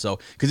Harrenhal. So,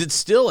 because it's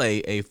still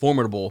a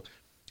formidable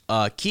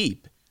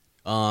keep,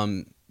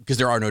 because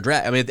there are no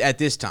dragons. I mean, at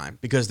this time,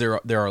 because there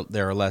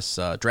are less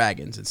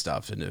dragons and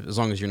stuff, and as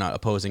long as you're not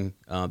opposing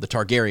the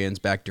Targaryens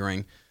back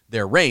during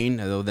their reign,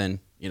 then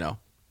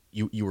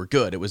you were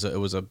good. It was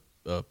a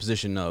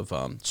position of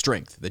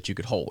strength that you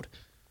could hold.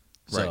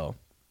 So,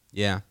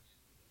 right.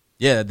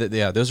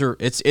 Those are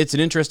it's an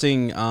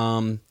interesting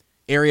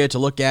area to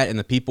look at, and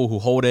the people who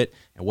hold it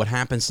and what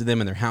happens to them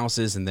in their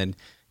houses, and then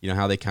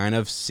how they kind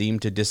of seem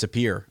to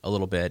disappear a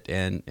little bit,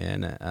 and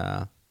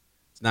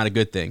it's not a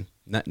good thing,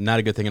 not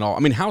a good thing at all. I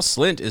mean, House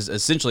Slint is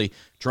essentially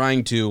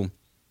trying to,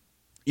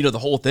 the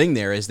whole thing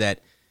there is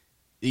that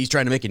he's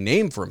trying to make a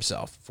name for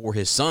himself, for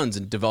his sons,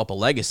 and develop a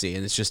legacy,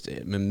 and it's just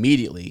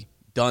immediately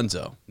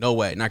donezo. No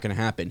way, not going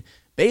to happen.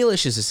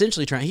 Baelish is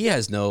essentially trying. He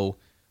has no.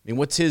 I mean,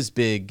 what's his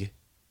big?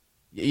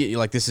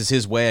 Like this is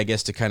his way, I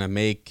guess, to kind of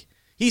make.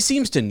 He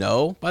seems to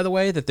know, by the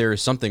way, that there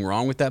is something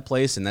wrong with that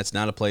place, and that's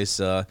not a place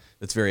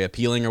that's very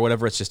appealing or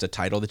whatever. It's just a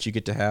title that you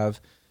get to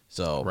have.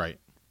 So right.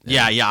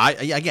 Yeah.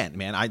 Again,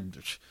 man, I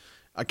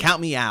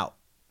count me out.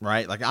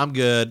 Right, like I'm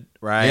good.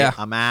 Right, Yeah.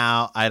 I'm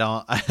out.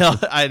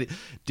 I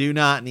do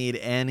not need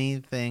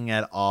anything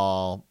at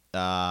all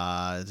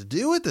to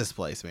do with this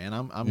place, man.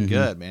 I'm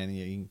good,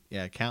 man.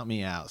 Yeah, count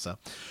me out. So,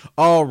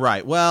 all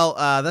right. Well,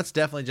 that's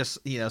definitely just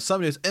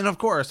some news, and of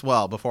course,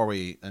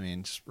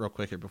 just real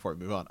quick here before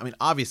we move on. I mean,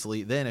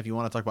 obviously, then if you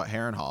want to talk about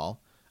Harrenhal,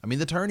 I mean,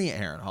 the tourney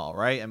at Harrenhal,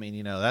 right? I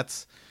mean,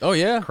 that's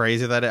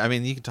crazy that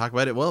you can talk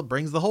about it. Well, it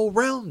brings the whole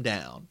realm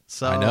down.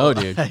 So I know,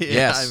 dude.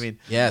 Yes. I mean,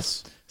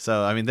 yes.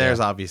 So, I mean, there's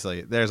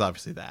obviously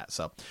that.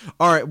 So,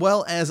 all right.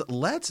 Well,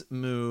 let's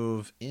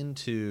move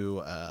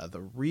into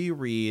the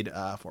reread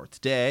for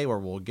today, where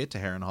we'll get to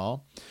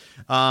Harrenhal.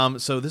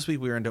 So this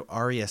week we were into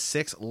Arya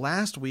VI.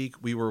 Last week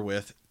we were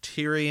with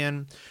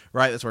Tyrion,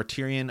 right? That's where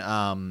Tyrion,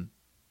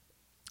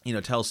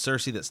 tells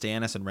Cersei that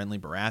Stannis and Renly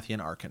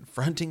Baratheon are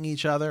confronting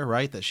each other,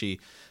 right? That she,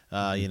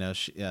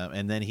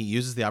 and then he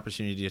uses the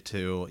opportunity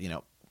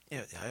to,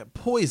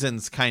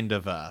 poisons kind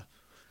of a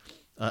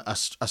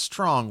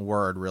strong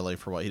word really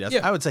for what he does.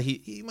 I would say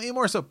he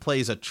more so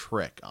plays a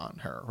trick on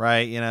her,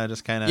 right?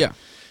 Just kind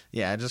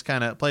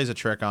of plays a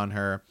trick on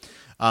her.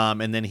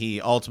 And then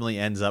he ultimately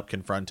ends up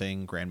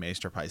confronting Grand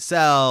Maester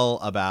Pycelle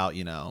about,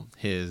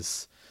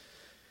 his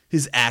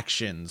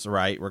actions,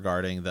 right,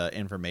 regarding the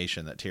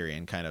information that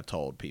Tyrion kind of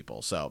told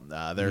people. So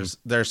there's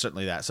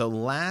certainly that. So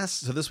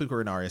this week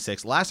we're in Arya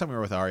 6. Last time we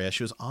were with Arya,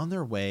 she was on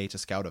their way to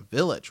scout a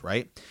village,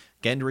 right?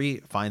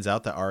 Gendry finds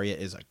out that Arya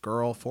is a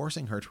girl,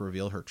 forcing her to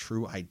reveal her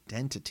true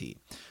identity.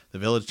 The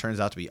village turns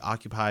out to be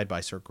occupied by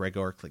Sir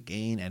Gregor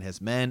Clegane and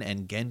his men,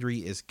 and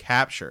Gendry is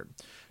captured.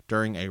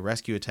 During a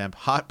rescue attempt,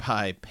 Hot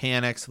Pie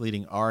panics,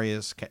 leading to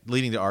Arya's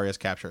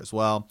capture as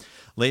well.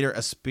 Later,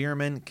 a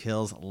spearman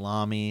kills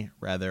Lamy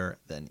rather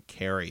than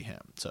carry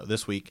him. So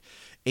this week,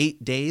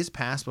 8 days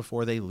pass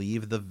before they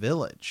leave the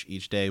village.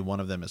 Each day, one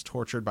of them is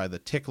tortured by the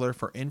Tickler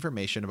for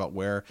information about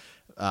where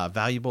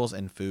valuables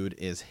and food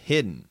is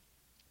hidden,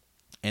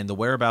 and the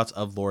whereabouts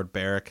of Lord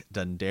Beric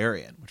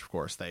Dondarrion, which, of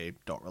course, they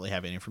don't really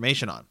have any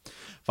information on.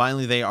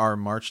 Finally, they are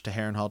marched to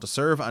Harrenhal to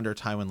serve under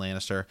Tywin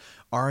Lannister.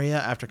 Arya,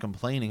 after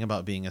complaining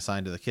about being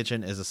assigned to the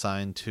kitchen, is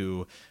assigned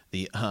to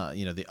the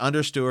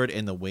understeward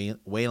in the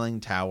Wailing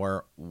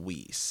Tower,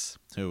 Weiss,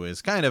 who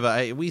is kind of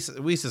Weiss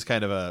is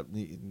kind of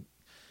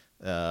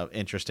a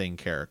interesting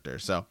character.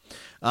 So,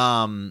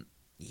 let's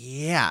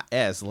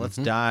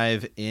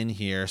dive in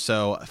here.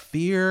 So,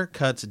 fear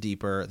cuts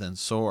deeper than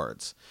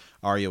swords.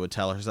 Arya would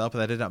tell herself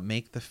that it did not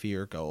make the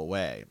fear go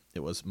away.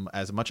 It was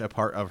as much a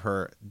part of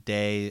her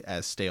day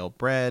as stale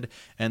bread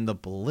and the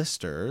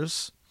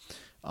blisters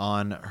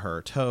on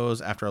her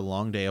toes after a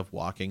long day of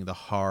walking the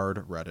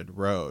hard, rutted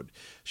road.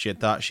 She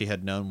had thought she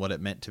had known what it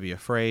meant to be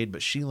afraid,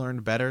 but she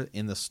learned better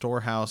in the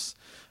storehouse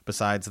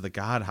besides the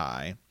God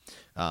High.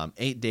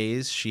 8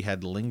 days she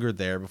had lingered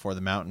there before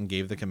the mountain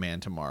gave the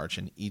command to march,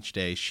 and each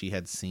day she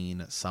had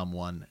seen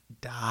someone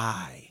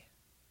die.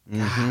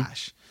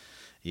 Gosh.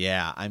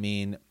 Yeah, I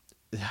mean,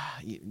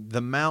 the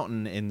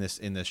mountain in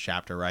this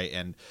chapter, right,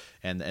 and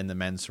the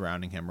men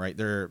surrounding him, right,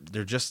 they're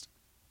just,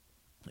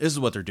 this is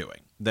what they're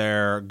doing.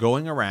 They're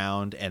going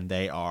around and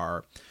they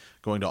are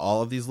going to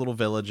all of these little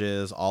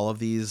villages, all of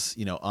these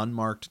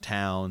unmarked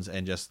towns,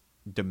 and just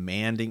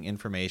demanding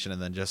information,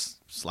 and then just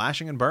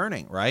slashing and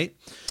burning, right?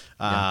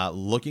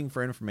 Looking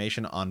for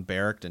information on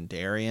Beric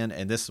Dondarrion,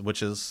 and this,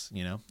 which is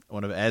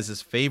one of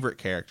Ez's favorite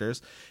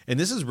characters, and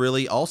this is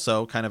really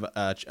also kind of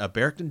a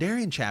Beric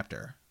Dondarrion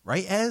chapter.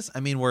 Right, Ez?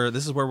 I mean,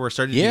 this is where we're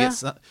starting to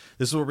get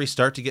this is where we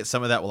start to get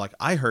some of that. Well, like,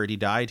 I heard he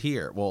died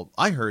here. Well,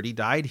 I heard he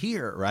died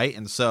here, right?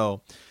 And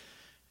so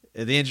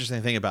the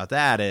interesting thing about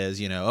that is,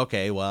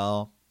 okay,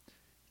 well,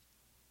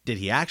 did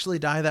he actually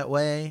die that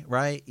way,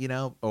 right?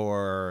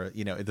 Or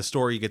the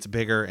story gets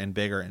bigger and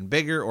bigger and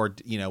bigger, or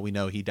we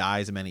know he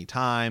dies many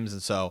times,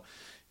 and so,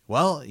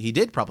 well, he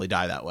did probably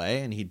die that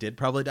way, and he did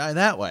probably die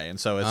that way, and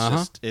so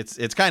it's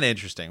it's kind of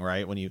interesting,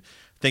 right? When you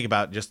think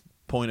about just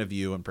point of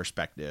view and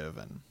perspective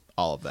and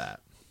all of that.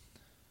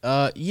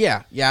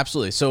 Yeah,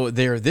 absolutely. So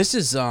this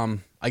is, I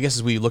guess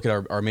as we look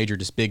at our major,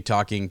 just big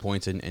talking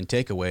points and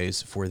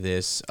takeaways for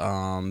this,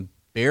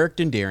 Beric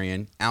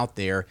Dondarrion out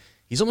there,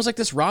 he's almost like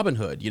this Robin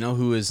Hood,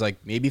 who is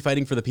like maybe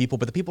fighting for the people,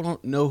 but the people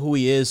don't know who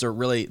he is, or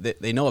really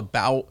they know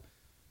about,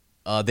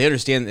 they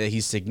understand that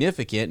he's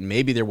significant, and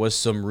maybe there was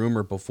some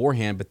rumor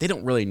beforehand, but they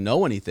don't really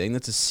know anything.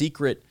 That's a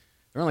secret.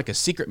 They're on like a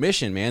secret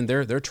mission, man.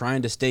 They're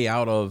trying to stay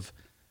out of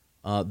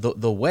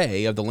the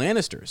way of the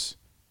Lannisters,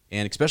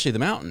 and especially the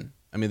mountain.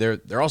 I mean,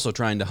 they're also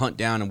trying to hunt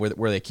down, and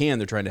where they can,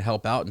 they're trying to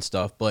help out and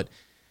stuff. But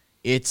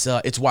it's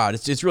wild.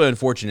 It's really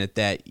unfortunate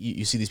that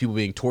you see these people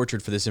being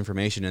tortured for this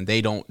information, and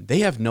they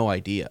have no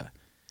idea.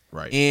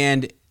 Right.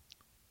 And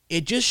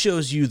it just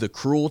shows you the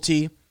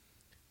cruelty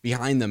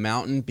behind the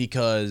mountain,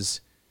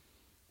 because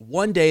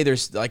one day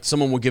there's like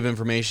someone will give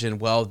information,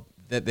 well,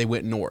 that they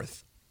went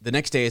north. The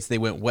next day they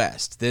went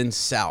west, then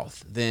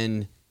south,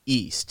 then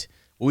east.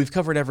 Well, we've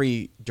covered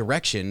every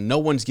direction. No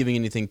one's giving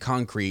anything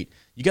concrete.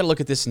 You got to look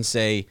at this and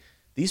say,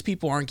 these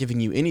people aren't giving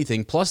you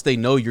anything. Plus, they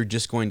know you're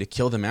just going to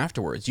kill them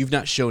afterwards. You've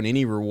not shown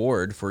any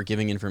reward for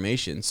giving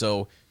information.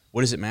 So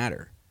what does it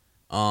matter?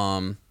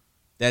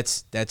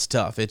 That's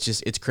tough.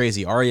 It's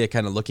crazy. Arya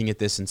kind of looking at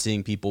this and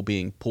seeing people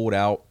being pulled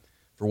out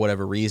for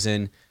whatever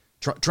reason,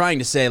 trying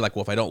to say like,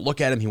 well, if I don't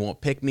look at him, he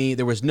won't pick me.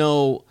 There was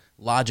no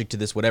logic to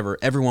this. Whatever.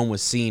 Everyone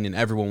was seen, and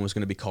everyone was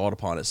going to be called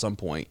upon at some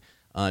point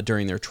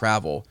during their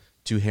travel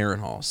to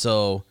Harrenhal.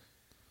 So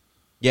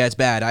yeah, it's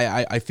bad.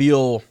 I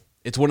feel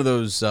it's one of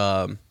those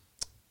kind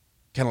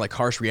of like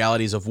harsh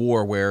realities of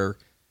war where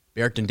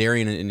Beric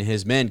Dondarrion and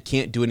his men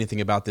can't do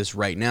anything about this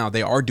right now.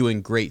 They are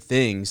doing great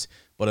things,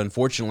 but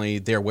unfortunately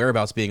their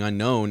whereabouts being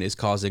unknown is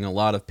causing a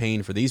lot of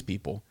pain for these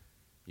people,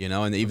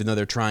 and even though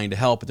they're trying to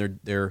help,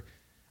 they're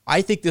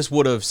I think this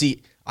would have,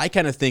 I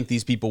kind of think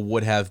these people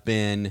would have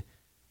been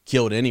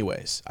killed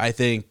anyways. I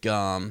think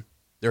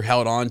they're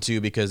held on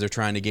to because they're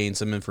trying to gain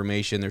some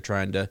information. They're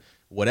trying to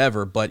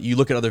whatever, but you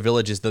look at other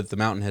villages that the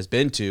mountain has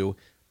been to,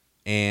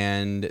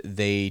 and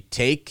they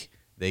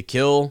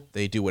kill,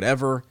 they do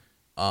whatever,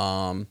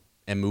 and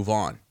move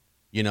on.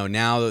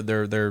 Now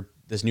they're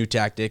this new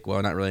tactic.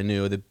 Well, not really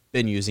new. They've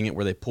been using it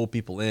where they pull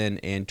people in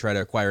and try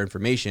to acquire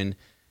information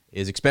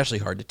is especially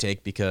hard to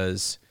take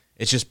because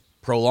it's just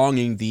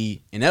prolonging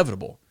the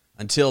inevitable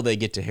until they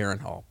get to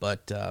Harrenhal.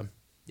 But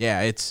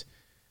yeah, it's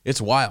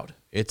wild.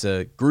 It's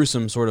a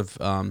gruesome sort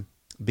of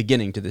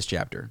beginning to this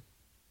chapter.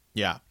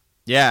 Yeah,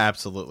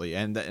 absolutely,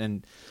 and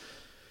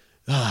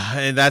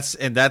that's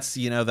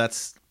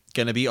that's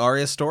gonna be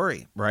Arya's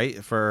story,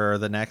 right, for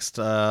the next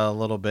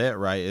little bit,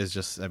 right? Is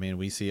just,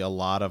 we see a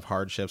lot of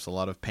hardships, a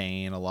lot of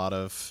pain, a lot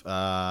of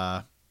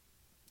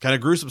kind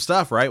of gruesome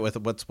stuff, right, with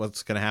what's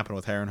going to happen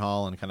with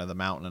Harrenhal and kind of the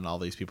mountain and all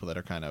these people that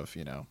are kind of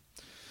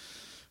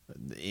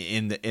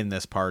in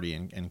this party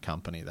and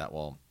company that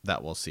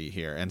we'll see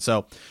here. And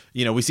so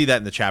we see that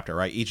in the chapter,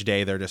 right? Each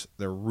day they're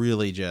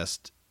really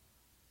just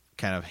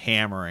kind of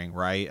hammering,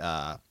 right,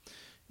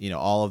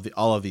 all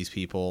of these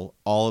people,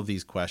 all of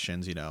these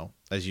questions,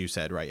 as you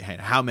said, right?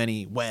 How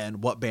many,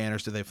 when, what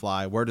banners did they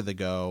fly? Where did they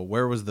go?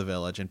 Where was the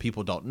village? And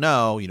people don't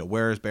know,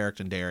 where is Beric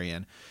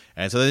Dondarrion?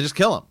 And so they just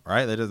kill him,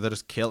 right? They're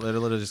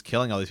literally just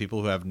killing all these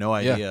people who have no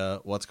idea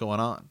what's going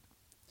on.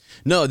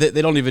 No,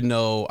 they don't even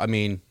know.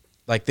 They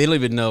don't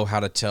even know how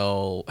to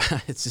tell.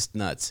 It's just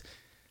nuts.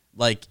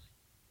 Like,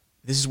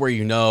 this is where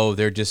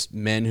they're just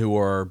men who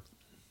are,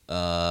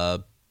 I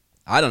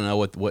don't know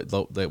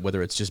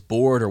whether it's just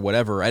bored or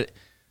whatever.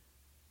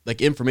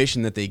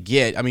 Information that they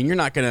get. You're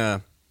not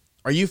gonna.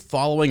 Are you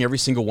following every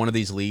single one of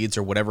these leads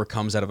or whatever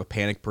comes out of a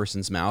panicked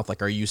person's mouth?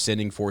 Like, are you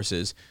sending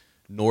forces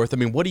north?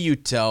 What do you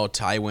tell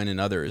Tywin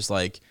and others?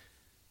 Like,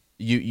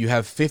 you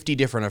have 50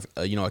 different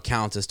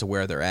accounts as to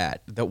where they're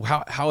at.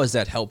 How is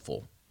that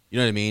helpful? You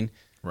know what I mean?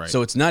 Right.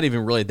 So it's not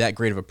even really that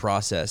great of a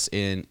process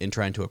in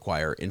trying to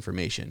acquire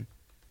information.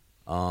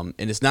 And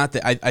it's not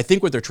that I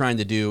think what they're trying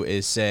to do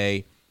is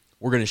say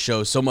we're going to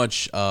show so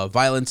much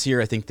violence here.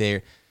 I think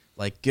they're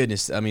like,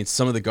 goodness.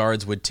 Some of the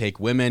guards would take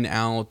women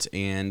out,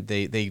 and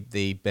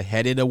they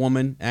beheaded a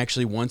woman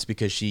actually once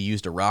because she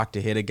used a rock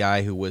to hit a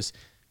guy who was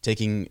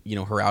taking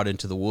her out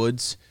into the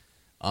woods,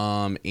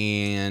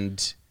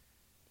 and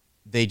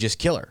they just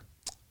kill her.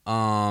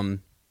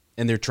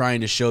 And they're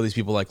trying to show these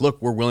people, like,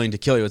 look, we're willing to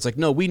kill you. It's like,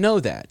 no, we know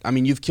that.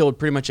 You've killed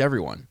pretty much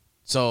everyone.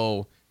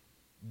 So,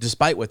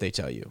 despite what they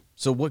tell you,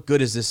 so what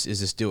good is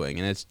this doing?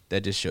 And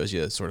that just shows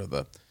you sort of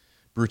the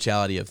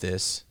brutality of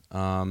this.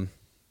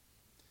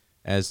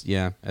 As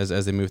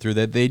they move through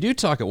that, they do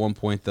talk at one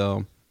point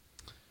though.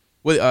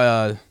 With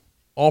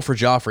all for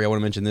Joffrey, I want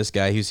to mention this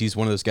guy. He's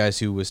one of those guys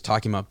who was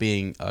talking about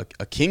being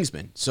a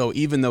kingsman. So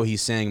even though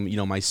he's saying,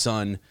 my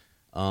son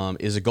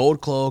is a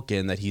gold cloak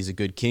and that he's a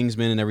good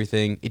kingsman and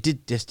everything, it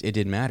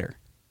didn't matter.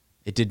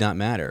 It did not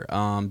matter.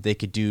 They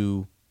could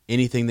do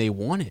anything they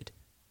wanted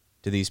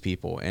to these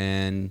people,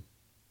 and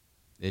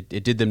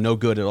it did them no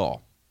good at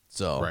all.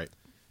 So right,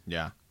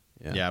 yeah,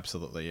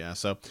 absolutely, yeah.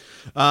 So,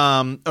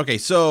 okay,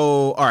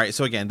 so all right,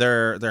 so again,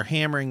 they're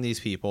hammering these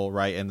people,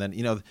 right, and then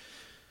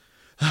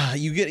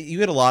you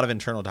get a lot of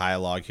internal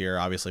dialogue here,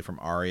 obviously from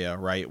Arya,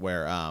 right?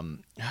 Where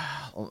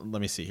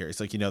let me see here. It's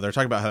like they're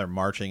talking about how they're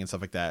marching and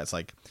stuff like that. It's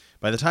like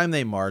by the time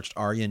they marched,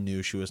 Arya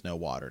knew she was no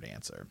water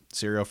dancer.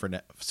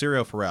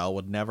 Syrio Forel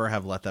would never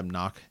have let them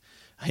knock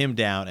him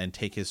down and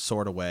take his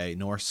sword away,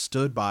 nor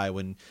stood by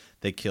when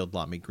they killed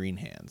Lomi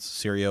Greenhands.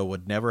 Syrio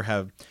would never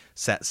have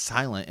sat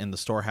silent in the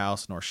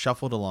storehouse, nor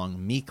shuffled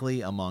along meekly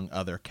among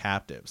other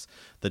captives.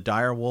 The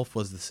dire wolf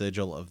was the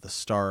sigil of the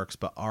Starks,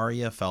 but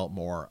Arya felt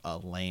more a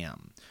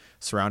lamb,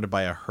 surrounded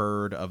by a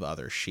herd of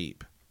other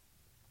sheep.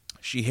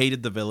 She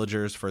hated the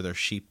villagers for their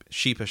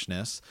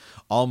sheepishness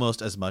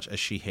almost as much as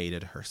she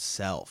hated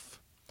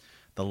herself.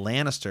 The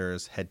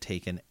Lannisters had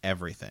taken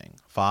everything: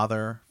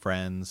 father,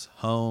 friends,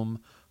 home,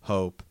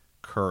 hope,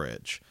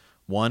 courage.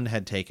 One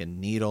had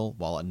taken Needle,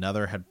 while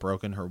another had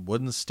broken her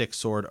wooden stick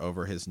sword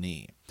over his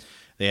knee.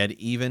 They had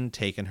even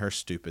taken her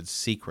stupid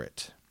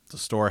secret. The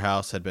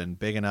storehouse had been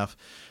big enough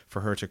for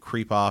her to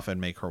creep off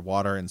and make her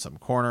water in some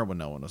corner when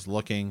no one was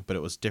looking, but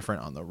it was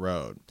different on the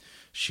road.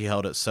 She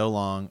held it so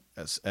long,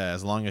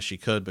 as long as she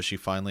could, but she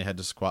finally had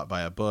to squat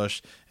by a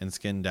bush and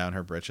skin down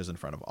her britches in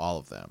front of all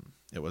of them.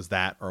 It was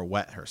that or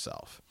wet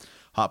herself.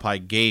 Hot Pie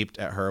gaped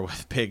at her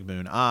with big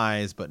moon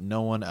eyes, but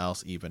no one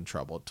else even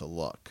troubled to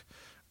look.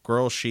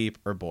 Girl sheep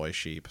or boy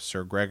sheep,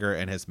 Sir Gregor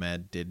and his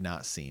men did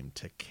not seem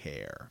to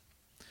care.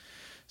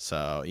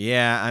 So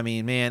yeah, I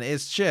mean, man,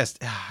 it's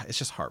just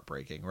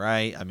heartbreaking,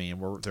 right? I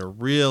mean, they're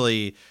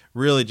really,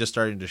 really just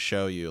starting to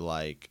show you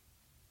like,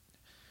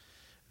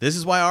 this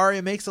is why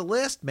Arya makes a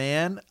list,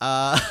 man.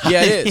 Yeah,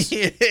 it is.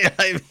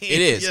 I mean,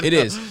 it is. It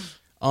is.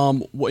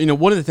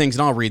 One of the things,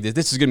 and I'll read this.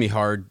 This is going to be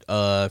hard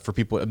for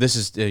people. This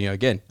is,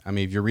 again, I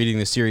mean, if you're reading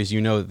this series,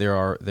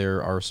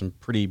 there are some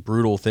pretty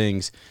brutal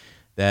things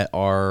that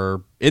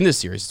are in this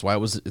series. That's why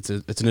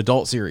it's an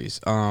adult series.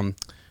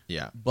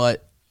 Yeah.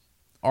 But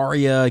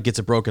Arya gets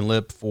a broken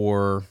lip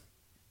for,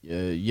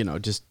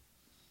 just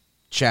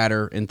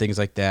chatter and things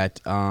like that.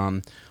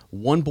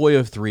 One boy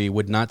of 3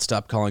 would not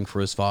stop calling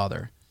for his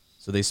father,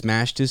 so they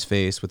smashed his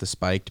face with a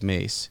spiked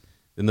mace.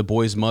 Then the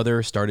boy's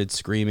mother started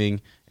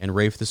screaming, and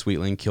Rafe the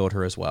Sweetling killed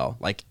her as well.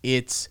 Like,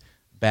 it's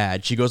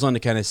bad. She goes on to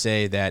kind of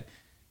say that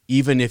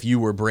even if you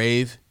were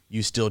brave,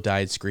 you still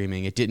died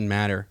screaming. It didn't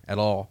matter at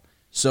all.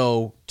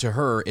 So to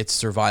her, it's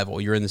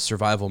survival. You're in the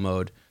survival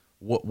mode.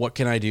 What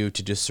can I do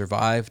to just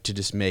survive, to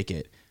just make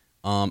it?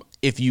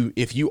 If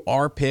you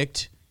are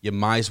picked, you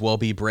might as well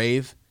be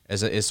brave,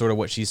 is sort of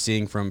what she's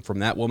seeing from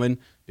that woman,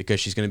 because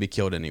she's going to be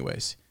killed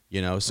anyways.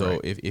 So right.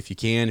 if you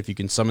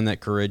can summon that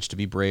courage to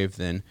be brave,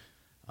 then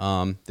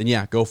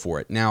yeah, go for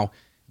it. Now,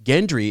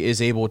 Gendry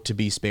is able to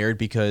be spared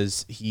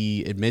because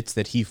he admits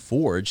that he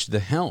forged the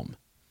helm.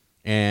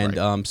 And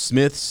right.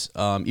 Smiths,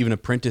 even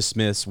apprentice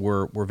smiths,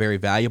 were very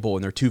valuable,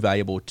 and they're too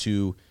valuable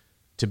to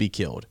be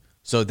killed.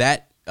 So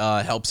that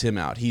helps him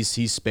out.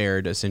 He's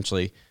spared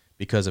essentially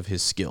because of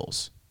his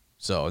skills.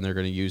 So, and they're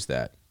going to use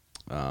that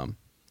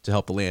to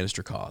help the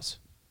Lannister cause.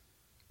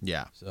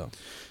 Yeah. So.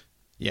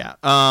 Yeah.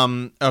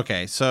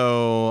 Okay.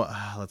 So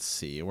let's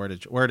see where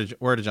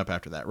to jump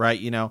after that.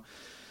 Right.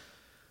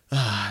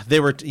 They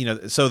were,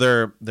 so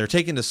they're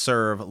taken to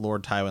serve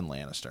Lord Tywin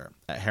Lannister.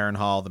 At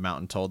Harrenhal, the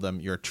Mountain told them,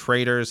 "You're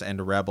traitors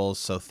and rebels,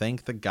 so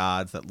thank the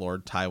gods that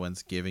Lord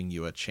Tywin's giving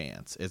you a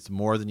chance. It's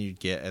more than you'd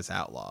get as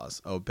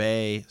outlaws.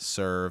 Obey,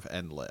 serve,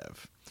 and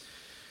live."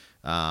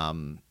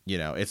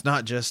 It's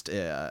not just,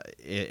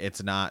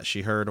 it's not,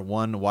 she heard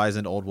one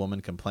wizened old woman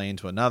complain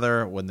to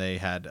another when they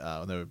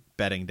were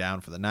bedding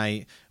down for the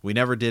night. "We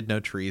never did no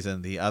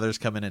treason. The others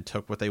come in and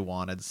took what they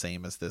wanted,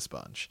 same as this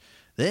bunch."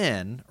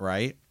 Then,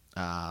 right,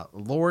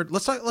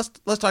 let's talk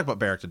about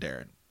Beric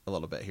Dondarrion a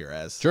little bit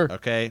here, sure.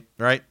 Okay,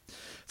 right.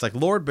 It's like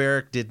Lord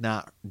Beric did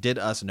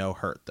us no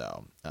hurt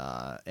though.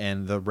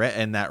 And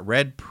that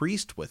red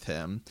priest with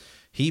him,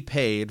 he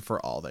paid for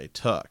all they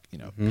took,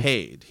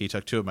 paid. He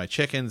took 2 of my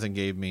chickens and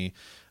gave me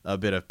a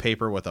bit of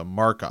paper with a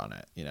mark on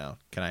it.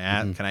 Can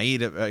I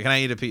eat it? Can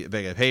I eat a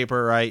bit of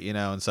paper? Right.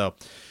 And so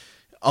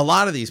a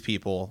lot of these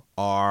people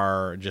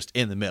are just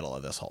in the middle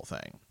of this whole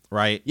thing.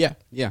 Right. Yeah.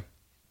 Yeah.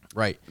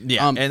 Right.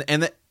 Yeah.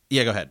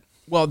 Yeah, go ahead.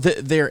 Well,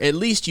 there, at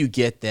least you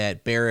get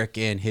that Beric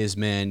and his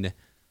men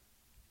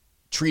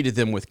treated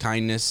them with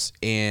kindness,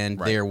 and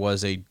right. There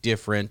was a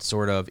different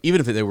sort of,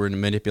 even if they were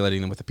manipulating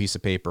them with a piece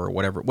of paper or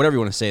whatever you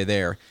want to say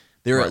there,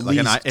 they're right, at like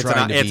least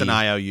it's an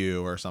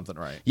IOU or something,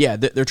 right? Yeah,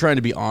 they're trying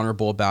to be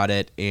honorable about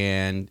it,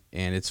 and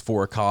it's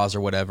for a cause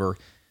or whatever.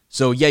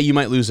 So yeah, you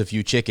might lose a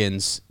few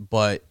chickens,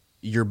 but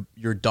your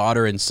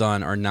daughter and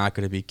son are not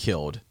going to be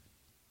killed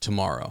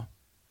tomorrow,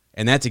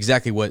 and that's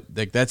exactly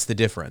that's the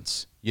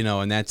difference,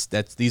 and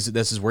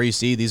this is where you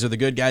see these are the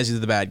good guys, these are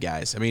the bad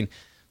guys. I mean.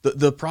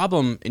 The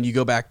problem, and you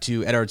go back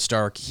to Eddard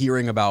Stark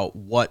hearing about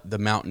what the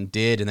Mountain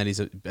did, and that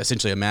he's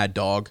essentially a mad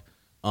dog,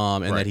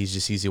 and right. That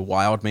he's a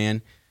wild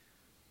man.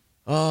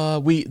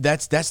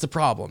 That's the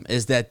problem,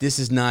 is that this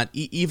is not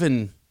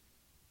even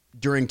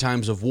during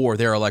times of war.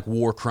 There are like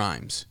war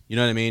crimes. You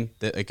know what I mean?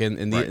 That again,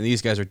 and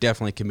these guys are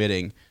definitely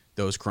committing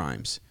those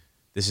crimes.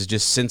 This is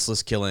just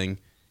senseless killing,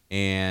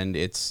 and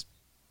it's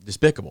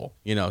despicable.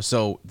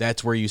 So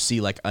that's where you see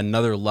like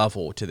another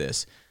level to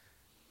this.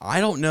 I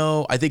don't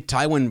know. I think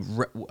Tywin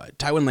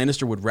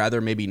Lannister would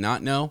rather maybe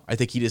not know. I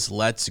think he just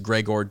lets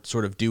Gregor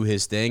sort of do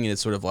his thing, and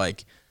it's sort of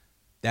like,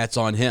 that's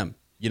on him.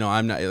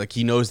 I'm not like,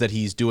 he knows that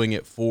he's doing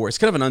it for, it's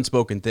kind of an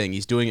unspoken thing.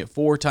 He's doing it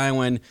for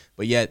Tywin,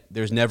 but yet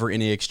there's never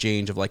any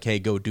exchange of like, hey,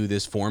 go do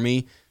this for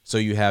me. So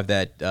you have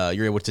that,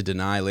 you're able to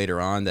deny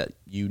later on that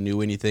you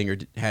knew anything or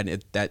had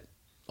it, that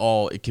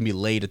all, it can be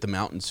laid at the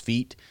Mountain's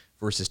feet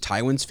versus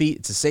Tywin's feet.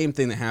 It's the same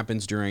thing that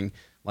happens during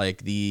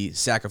like the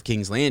sack of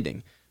King's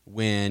Landing,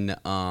 when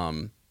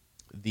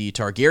the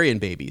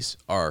Targaryen babies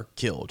are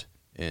killed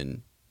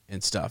and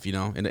stuff,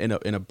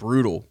 in a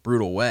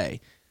brutal way.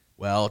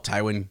 Well,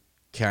 Tywin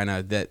kind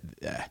of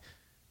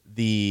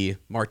the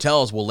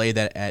Martells will lay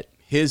that at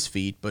his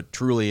feet, but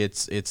truly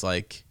it's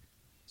like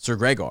Sir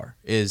Gregor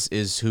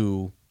is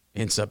who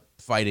ends up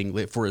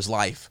fighting for his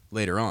life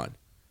later on.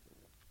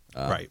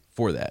 Right.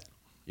 For that,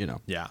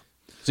 Yeah.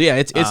 So yeah,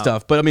 it's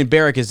tough, but I mean,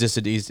 Beric is just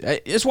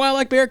it's why I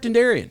like Beric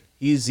Dondarrion.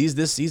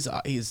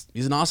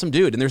 he's an awesome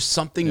dude, and there's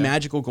something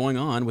magical going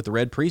on with the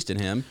Red Priest in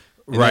him,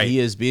 and that he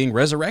is being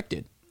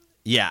resurrected.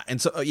 Yeah,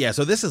 and so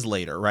this is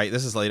later, right?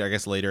 This is later, I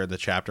guess, later in the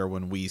chapter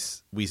when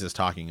Weiss is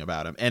talking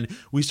about him, and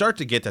we start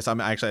to get this.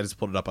 I just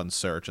pulled it up on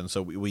search, and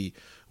so we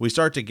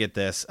start to get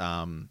this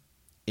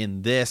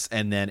in this,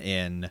 and then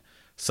in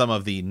some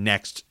of the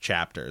next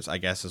chapters, I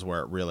guess, is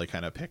where it really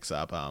kind of picks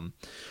up.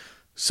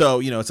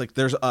 So it's like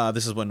there's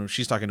this is when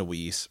she's talking to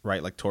Weiss,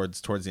 right? Like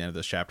towards the end of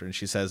this chapter, and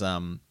she says,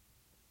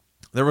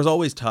 there was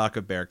always talk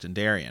of Beric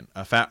Dondarrion.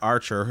 A fat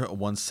archer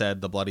once said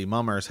the bloody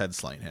mummers had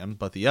slain him,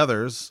 but the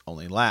others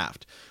only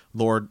laughed.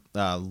 Lord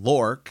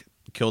Lork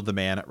killed the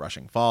man at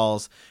Rushing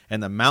Falls,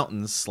 and the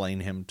mountains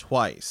slain him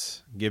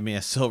twice. Give me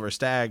a silver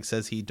stag,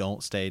 says he,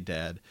 don't stay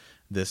dead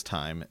this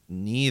time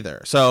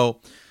neither.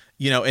 So,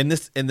 and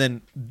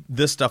then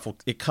this stuff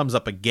it comes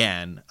up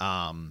again.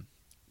 I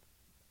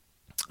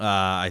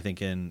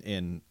think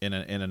in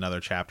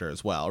another chapter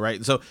as well,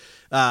 right? So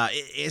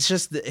it's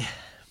just.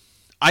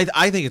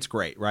 I think it's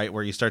great, right,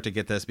 where you start to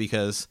get this,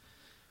 because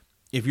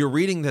if you're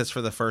reading this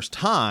for the first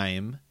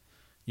time,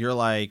 you're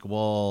like,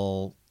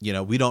 well,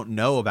 we don't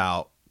know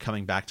about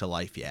coming back to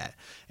life yet,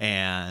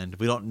 and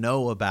we don't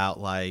know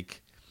about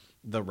like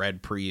the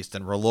Red Priest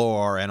and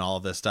R'hllor and all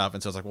of this stuff,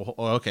 and so it's like, well,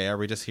 okay, are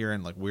we just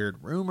hearing like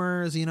weird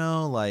rumors,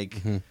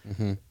 like,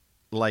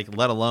 like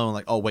let alone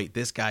like, oh wait,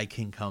 this guy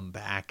can come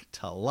back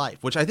to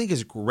life, which I think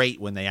is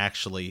great when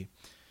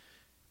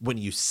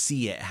you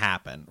see it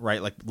happen,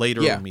 right? Like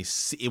later when we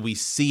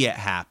see it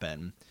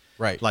happen,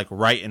 right? Like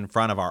right in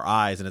front of our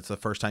eyes, and it's the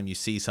first time you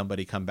see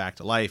somebody come back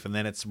to life, and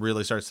then it's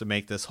really starts to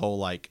make this whole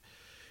like,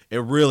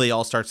 it really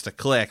all starts to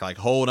click. Like,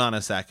 hold on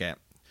a second,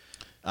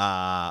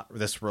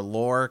 this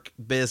R'hllor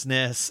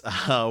business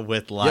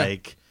with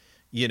like,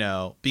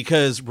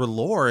 because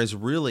R'hllor is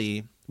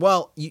really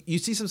you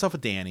see some stuff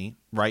with Dany,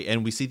 right?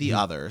 And we see the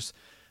others.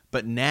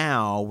 But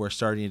now we're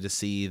starting to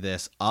see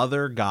this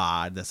other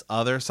god, this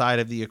other side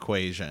of the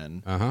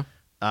equation. And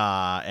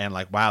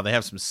like, wow, they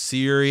have some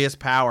serious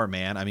power,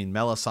 man. I mean,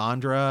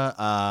 Melisandre,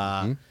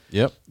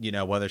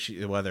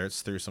 whether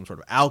it's through some sort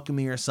of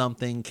alchemy or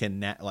something,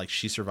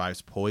 she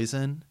survives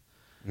poison.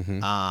 Beric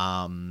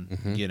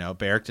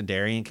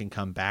Dondarrion can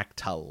come back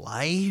to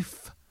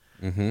life,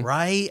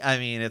 right? I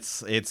mean,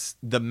 it's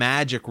the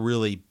magic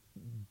really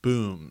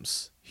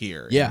booms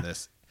here in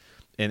this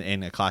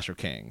in A Clash of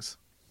Kings.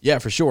 Yeah,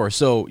 for sure.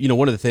 So,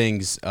 one of the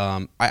things,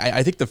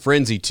 I think the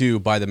frenzy, too,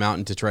 by the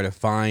Mountain to try to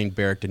find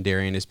Beric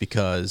Dondarrion is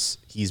because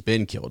he's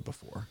been killed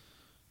before.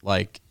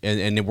 Like,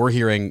 and we're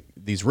hearing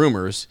these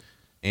rumors,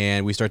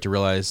 and we start to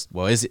realize,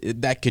 well,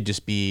 that could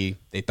just be,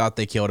 they thought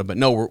they killed him, but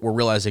no, we're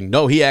realizing,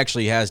 no, he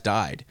actually has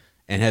died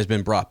and has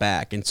been brought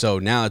back. And so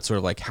now it's sort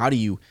of like, how do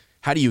you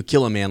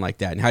kill a man like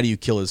that, and how do you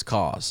kill his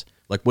cause?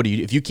 Like,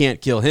 if you can't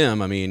kill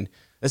him, I mean,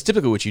 that's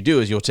typically what you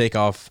do is you'll take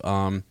off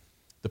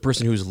the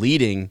person who's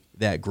leading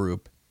that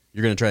group.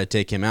 You're going to try to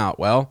take him out.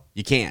 Well,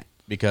 you can't,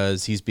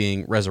 because he's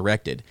being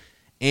resurrected.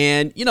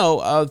 And,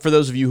 for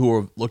those of you who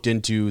have looked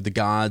into the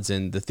gods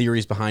and the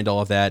theories behind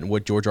all of that and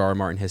what George R. R.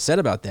 Martin has said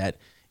about that,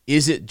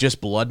 is it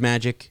just blood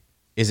magic?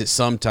 Is it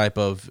some type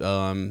of,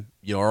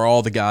 are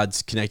all the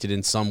gods connected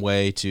in some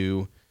way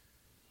to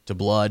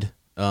blood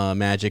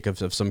magic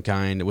of some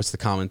kind? What's the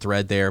common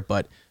thread there?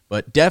 But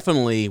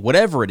definitely,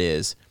 whatever it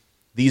is,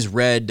 these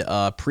red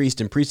priests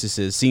and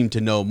priestesses seem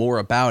to know more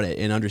about it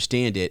and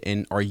understand it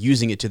and are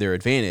using it to their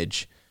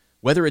advantage,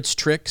 whether it's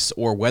tricks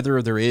or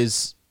whether there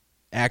is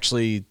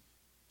actually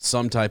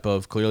some type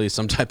of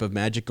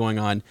magic going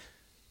on.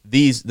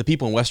 The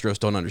people in Westeros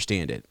don't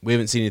understand it. We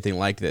haven't seen anything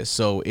like this,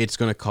 so it's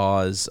going to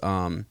cause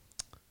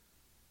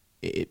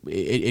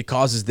it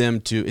causes them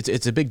to.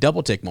 It's a big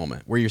double take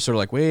moment where you're sort of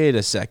like, wait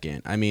a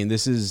second. I mean,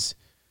 this is,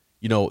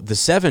 the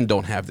Seven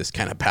don't have this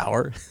kind of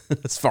power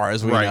as far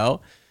as we know.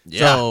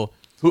 Yeah. So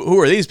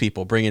who are these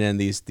people bringing in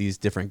these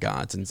different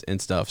gods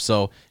and stuff?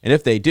 So, and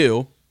if they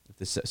do,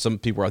 some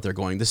people are out there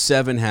going, the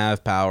Seven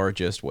have power.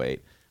 Just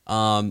wait.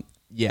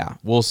 Yeah,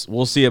 we'll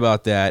see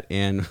about that,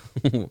 and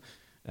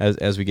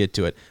as we get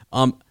to it.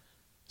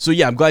 So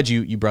yeah, I'm glad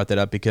you brought that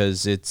up,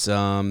 because it's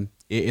going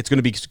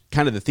to be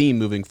kind of the theme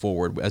moving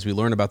forward as we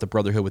learn about the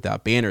Brotherhood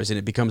without banners, and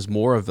it becomes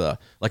more of a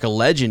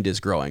legend is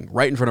growing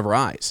right in front of our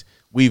eyes.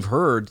 We've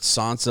heard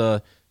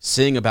Sansa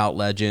sing about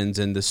legends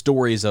and the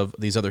stories of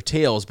these other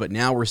tales, but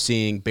now we're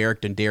seeing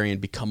Beric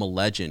Dondarrion become a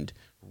legend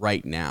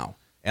right now.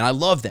 And I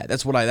love that.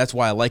 That's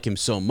why I like him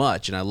so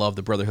much, and I love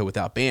the Brotherhood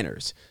without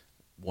banners.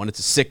 One, it's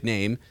a sick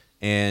name,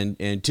 and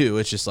two,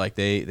 it's just like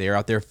they are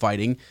out there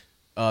fighting.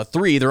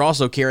 Three, they're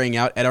also carrying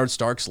out Eddard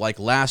Stark's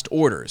last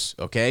orders.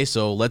 Okay,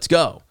 so let's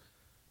go.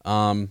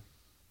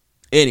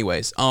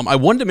 Anyways, I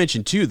wanted to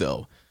mention too,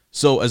 though.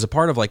 So as a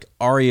part of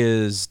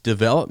Arya's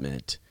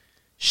development,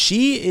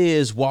 she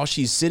is, while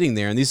she's sitting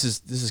there, and this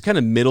is kind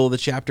of middle of the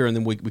chapter, and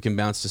then we can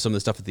bounce to some of the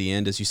stuff at the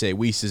end. As you say,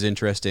 Weiss is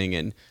interesting,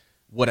 and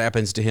what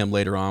happens to him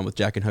later on with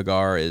Jack and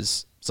Hagar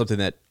is something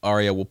that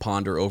Arya will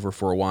ponder over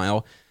for a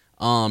while.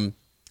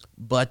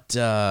 But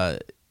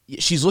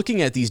she's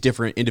looking at these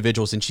different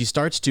individuals, and she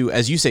starts to,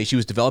 as you say, she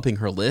was developing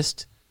her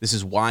list This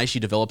is why she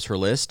develops her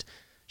list.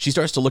 She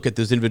starts to look at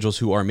those individuals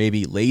who are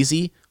maybe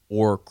lazy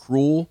or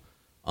cruel,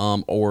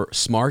 or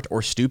smart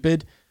or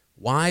stupid.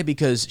 Why?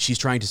 Because she's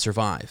trying to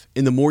survive.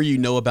 And the more you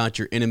know about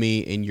your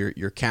enemy and your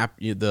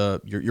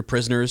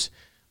prisoners,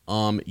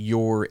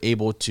 you're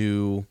able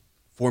to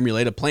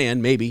formulate a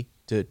plan, maybe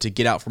to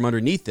get out from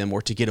underneath them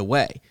or to get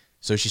away.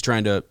 So she's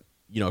trying to,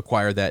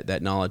 acquire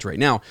that knowledge right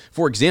now.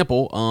 For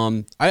example,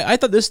 I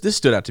thought this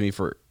stood out to me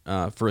for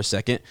a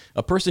second.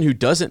 A person who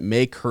doesn't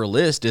make her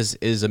list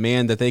is a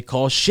man that they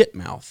call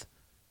shitmouth.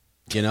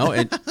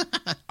 And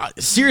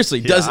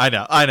seriously, does I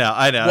know.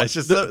 What, it's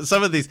just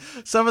some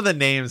of the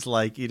names,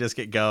 like, you just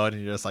get going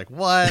and you're just like,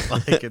 what?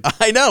 Like,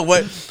 I know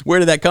where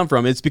did that come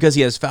from? It's because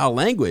he has foul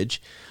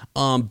language.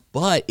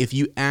 But if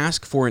you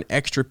ask for an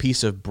extra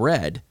piece of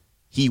bread,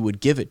 he would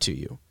give it to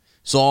you.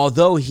 So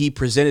although he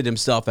presented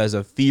himself as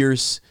a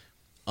fierce,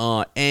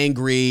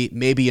 angry,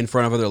 maybe in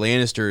front of other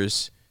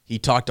Lannisters, he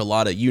talked a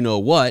lot of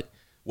what.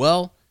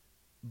 Well,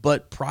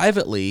 but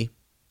privately,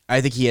 I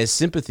think he has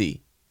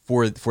sympathy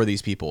for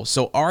these people.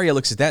 So Arya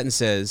looks at that and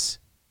says,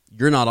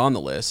 you're not on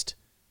the list,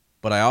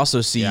 but I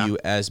also see you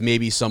as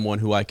maybe someone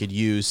who I could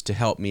use to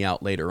help me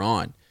out later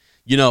on.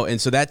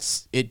 And so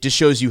it just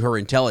shows you her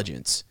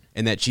intelligence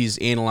and that she's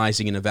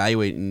analyzing and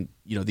evaluating,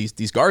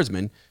 these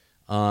guardsmen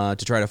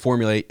to try to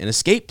formulate an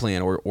escape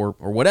plan or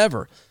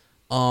whatever.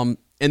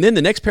 And then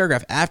the next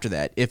paragraph after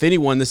that, if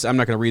anyone, I'm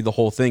not going to read the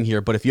whole thing here,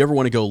 but if you ever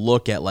want to go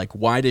look at, like,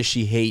 why does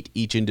she hate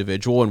each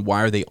individual and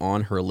why are they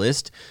on her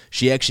list,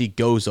 she actually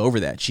goes over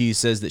that. She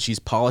says that she's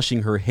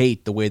polishing her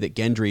hate the way that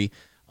Gendry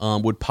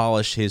would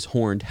polish his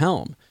horned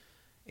helm.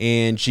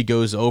 And she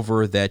goes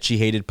over that she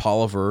hated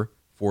Polliver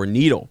for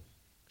Needle.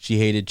 She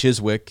hated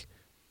Chiswick,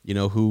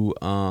 who,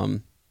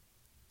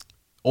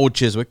 old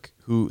Chiswick,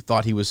 who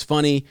thought he was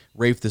funny.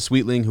 Rafe the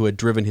Sweetling, who had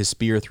driven his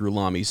spear through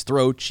Lami's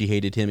throat. She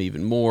hated him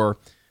even more.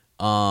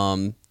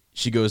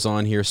 She goes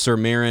on here, Sir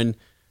Meryn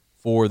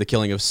for the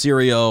killing of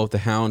Syrio, the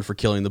Hound for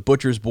killing the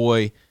Butcher's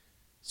Boy,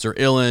 Sir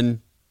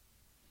Ilyn,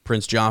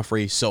 Prince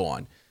Joffrey, so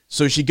on.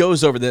 So she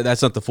goes over that.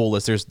 That's not the full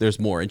list. There's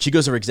more. And she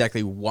goes over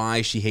exactly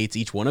why she hates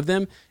each one of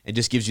them and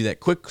just gives you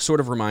that quick sort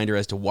of reminder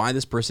as to why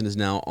this person is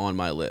now on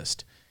my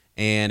list.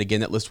 And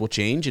again, that list will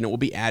change and it will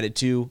be added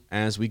to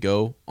as we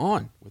go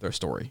on with our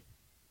story.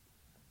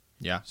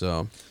 Yeah.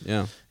 So,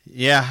 yeah.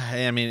 Yeah.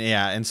 I mean,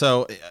 yeah. And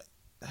so...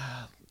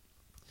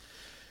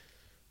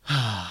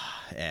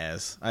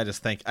 as I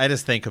just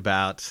think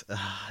about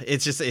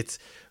it's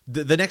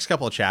the next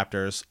couple of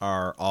chapters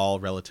are all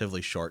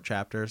relatively short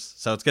chapters,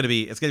 so it's gonna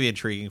be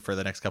intriguing for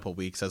the next couple of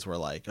weeks as we're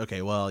like,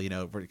 okay, well,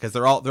 because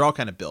they're all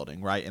kind of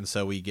building, right? And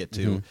so we get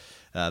to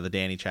the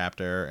Dany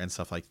chapter and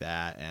stuff like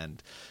that,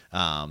 and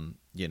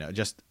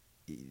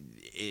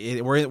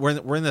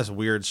we're in this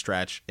weird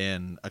stretch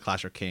in A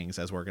Clash of Kings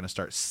as we're gonna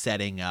start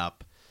setting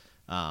up,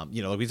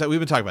 we've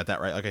been talking about that,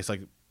 right? Okay, so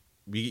like.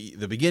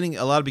 The beginning,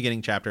 a lot of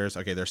beginning chapters,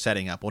 okay, they're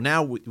setting up. Well,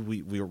 now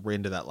we're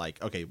into that,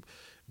 like, okay,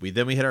 we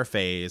hit our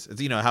phase.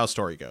 It's how a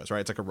story goes,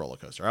 right? It's like a roller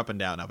coaster, up and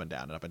down, up and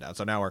down, and up and down.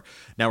 So now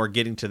we're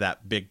getting to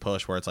that big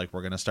push where it's like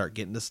we're gonna start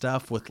getting to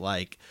stuff with,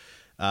 like,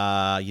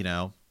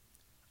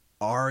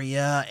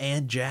 Arya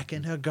and Jack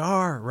and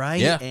Hagar, right?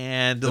 Yeah.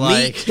 And the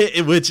like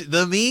which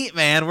the meat,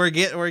 man, we're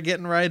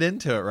getting right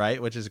into it, right?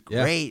 Which is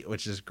great,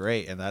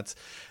 and that's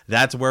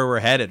where we're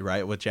headed,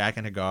 right? With Jack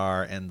and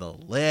Hagar and the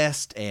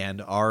list and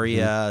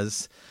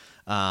Arya's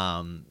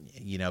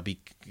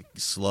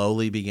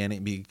slowly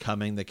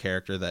becoming the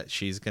character that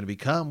she's going to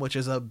become, which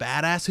is a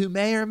badass who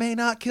may or may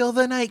not kill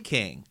the Night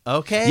King.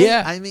 Okay?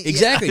 Yeah. I mean,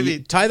 exactly. Yeah,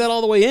 tie that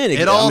all the way in.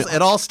 It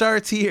all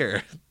starts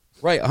here.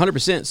 Right,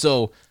 100%.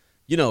 So,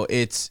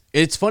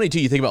 it's funny too.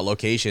 You think about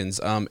locations.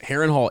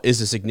 Harrenhal is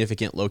a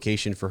significant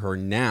location for her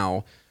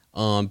now,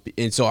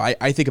 and so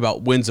I think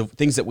about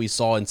things that we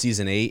saw in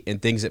season 8 and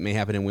things that may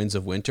happen in Winds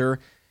of Winter,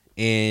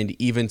 and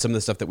even some of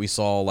the stuff that we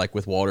saw, like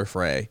with Walder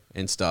Frey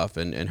and stuff,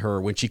 and her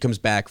when she comes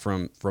back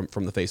from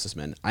the Faceless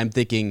Men. I'm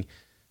thinking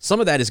some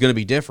of that is going to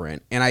be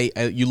different, and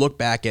you look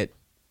back at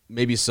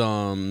maybe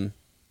some,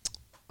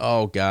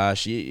 oh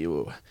gosh,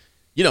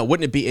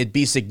 wouldn't it'd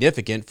be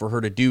significant for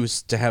her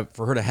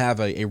to have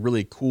a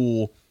really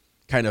cool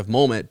kind of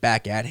moment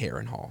back at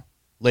Harrenhal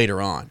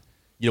later on,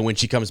 when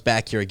she comes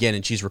back here again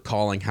and she's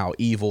recalling how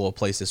evil a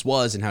place this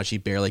was and how she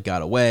barely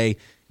got away,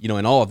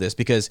 and all of this,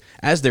 because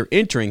as they're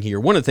entering here,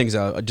 one of the things,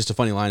 just a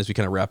funny line as we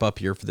kind of wrap up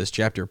here for this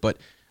chapter, but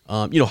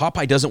Hot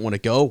Pie doesn't want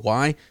to go.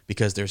 Why?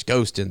 Because there's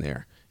Ghost in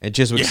there. And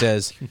Chiswick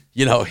says,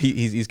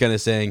 he's kind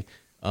of saying,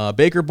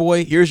 Baker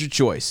boy, here's your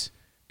choice.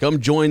 Come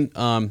join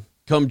the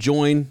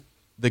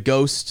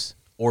Ghosts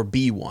or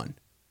be one.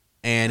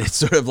 And it's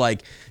sort of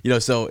like,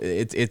 so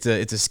it's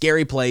a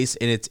scary place,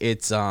 and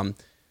it's to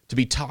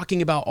be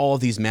talking about all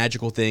of these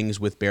magical things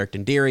with Beric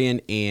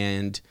Dondarrion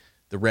and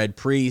the Red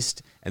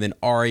Priest, and then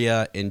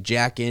Arya and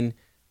Jaqen,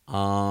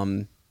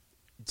 to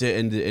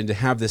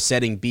have the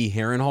setting be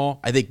Harrenhal,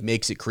 I think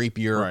makes it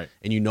creepier, right.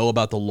 And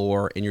about the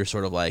lore, and you're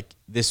sort of like,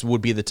 this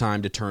would be the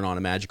time to turn on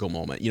a magical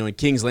moment. In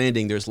King's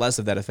Landing, there's less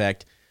of that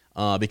effect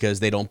because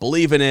they don't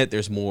believe in it.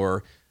 There's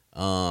more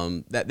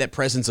that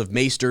presence of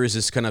maesters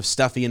is kind of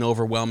stuffy and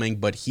overwhelming.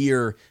 But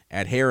here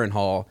at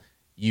Harrenhal,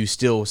 you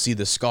still see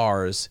the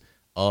scars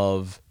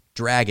of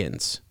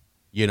dragons.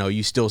 You know,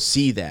 you still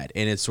see that,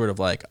 and it's sort of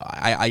like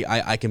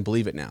I can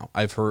believe it now.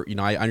 I've heard, you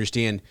know, I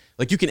understand.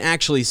 Like, you can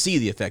actually see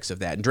the effects of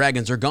that, and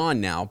dragons are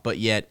gone now. But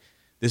yet,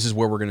 this is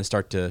where we're going to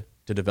start to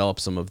develop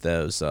some of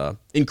those,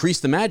 increase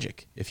the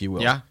magic, if you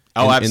will. Yeah.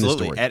 Oh, in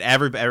absolutely. the story. And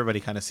everybody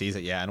kind of sees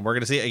it, yeah. And we're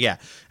going to see it, yeah.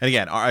 And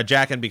again,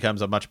 Jaqen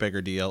becomes a much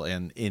bigger deal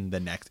in the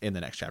next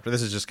chapter.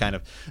 This is just kind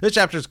of this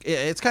chapter's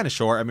it's kind of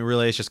short. I mean,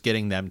 really, it's just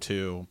getting them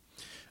to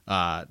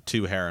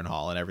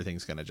Harrenhal, and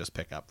everything's going to just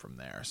pick up from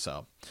there.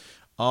 So.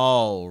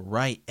 All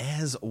right,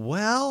 as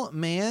well,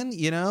 man,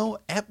 you know,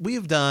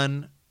 we've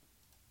done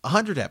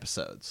 100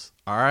 episodes.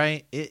 All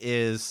right, it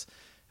is.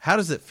 How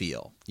does it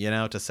feel, you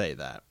know, to say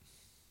that?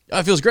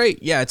 It feels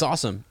great. Yeah, it's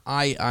awesome.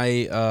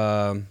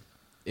 The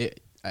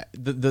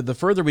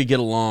further we get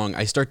along,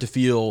 I start to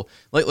feel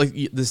like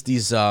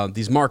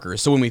these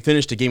markers. So when we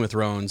finished a Game of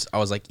Thrones, I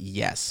was like,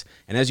 yes.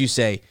 And as you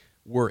say,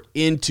 we're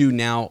into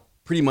now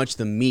pretty much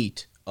the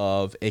meat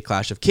of A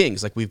Clash of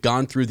Kings. Like, we've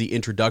gone through the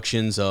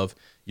introductions of,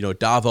 you know,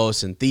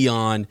 Davos and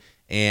Theon,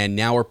 and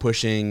now we're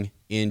pushing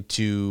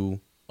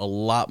into a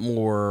lot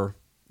more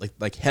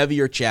like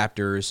heavier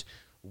chapters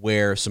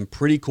where some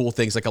pretty cool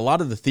things, like a lot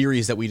of the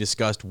theories that we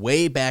discussed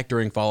way back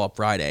during Fallout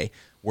Friday,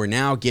 we're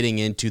now getting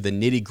into the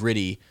nitty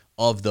gritty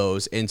of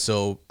those. And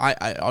so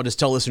I'll just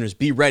tell listeners,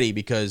 be ready,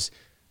 because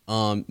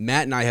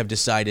Matt and I have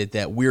decided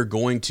that we're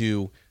going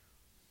to,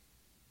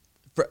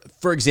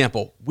 for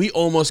example, we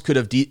almost could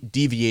have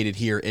deviated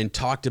here and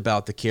talked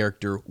about the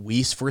character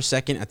Weiss for a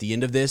second at the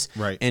end of this,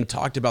 right? And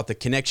talked about the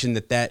connection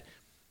that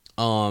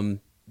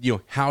you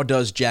know, how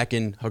does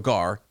Jaqen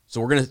Hagar?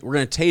 So we're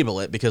gonna table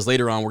it, because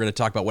later on we're gonna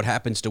talk about what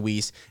happens to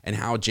Weiss and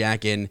how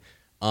Jaqen,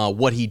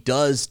 what he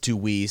does to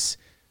Weiss,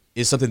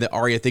 is something that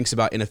Arya thinks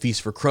about in A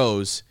Feast for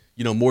Crows,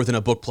 you know, more than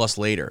a book plus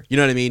later. You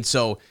know what I mean?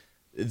 So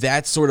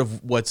that's sort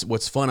of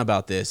what's fun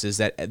about this, is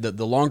that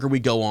the longer we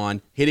go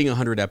on, hitting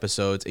 100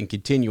 episodes and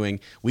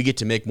continuing, we get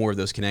to make more of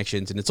those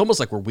connections. And it's almost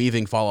like we're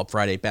weaving Fallout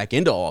Friday back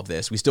into all of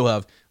this. We still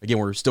have, again,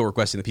 we're still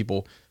requesting that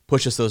people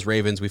push us those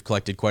ravens. We've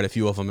collected quite a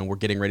few of them, and we're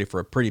getting ready for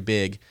a pretty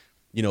big,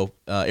 you know,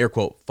 air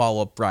quote,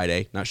 Follow-Up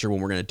Friday. Not sure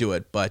when we're going to do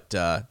it, but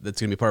that's going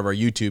to be part of our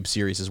YouTube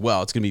series as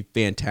well. It's going to be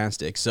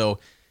fantastic. So,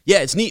 yeah,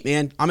 it's neat,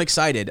 man. I'm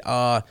excited.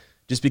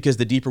 Just because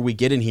the deeper we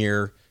get in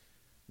here,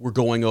 we're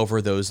going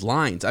over those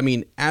lines. I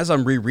mean, as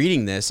I'm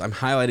rereading this, I'm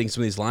highlighting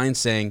some of these lines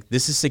saying,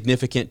 this is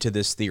significant to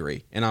this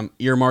theory. And I'm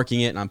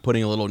earmarking it, and I'm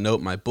putting a little note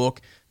in my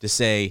book to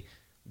say,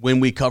 when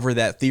we cover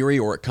that theory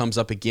or it comes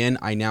up again,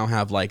 I now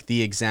have like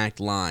the exact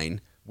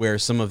line where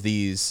some of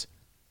these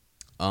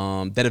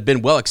that have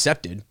been well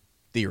accepted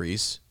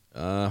theories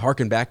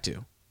harken back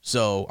to.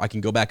 So I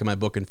can go back in my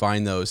book and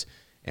find those,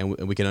 and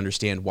we can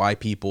understand why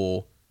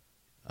people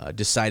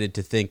decided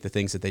to think the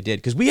things that they did.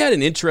 Because we had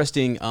an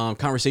interesting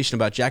conversation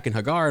about Jaqen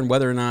Hagar and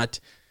whether or not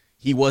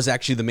he was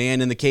actually the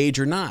man in the cage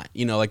or not.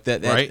 You know, like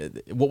that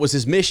right. What was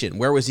his mission?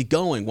 Where was he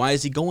going? Why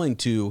is he going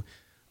to?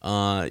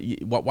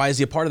 Why is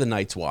he a part of the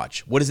Night's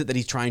Watch? What is it that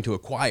he's trying to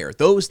acquire?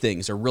 Those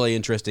things are really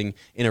interesting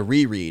in a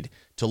reread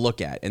to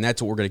look at, and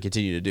that's what we're going to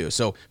continue to do.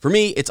 So for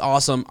me, it's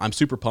awesome. I'm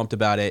super pumped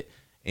about it,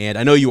 and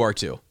I know you are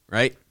too,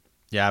 right?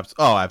 Yeah.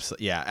 Oh,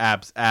 absolutely. Yeah.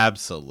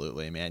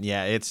 Absolutely, man.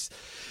 Yeah. It's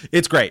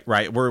great,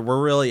 right? We're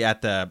really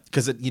at the,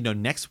 because you know,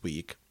 next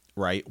week,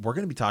 right, we're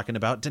going to be talking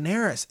about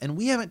Daenerys, and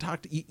we haven't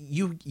talked.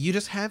 You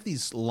just have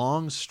these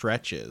long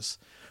stretches,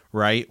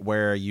 right,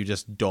 where you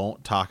just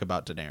don't talk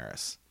about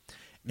Daenerys.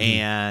 Mm-hmm.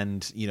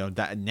 And you know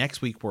that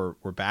next week we're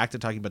back to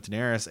talking about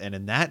Daenerys, and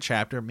in that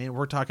chapter, man,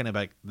 we're talking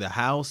about the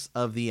House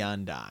of the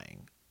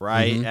Undying.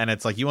 Right. Mm-hmm. And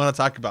it's like, you want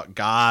to talk about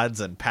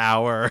gods and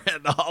power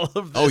and all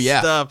of this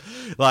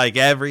stuff. Like,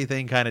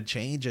 everything kind of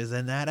changes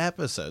in that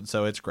episode.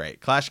 So it's great.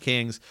 Clash of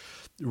Kings,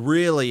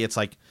 really, it's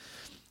like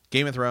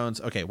Game of Thrones.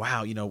 Okay,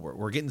 wow, you know,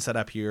 we're getting set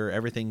up here.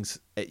 Everything's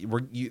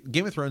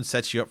Game of Thrones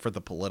sets you up for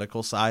the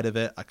political side of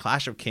it. A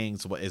Clash of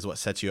Kings is what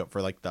sets you up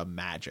for like the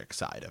magic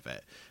side of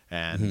it.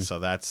 And so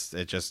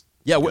it just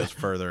goes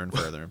further and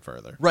further and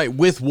further. Right,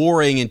 with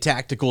warring and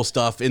tactical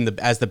stuff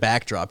as the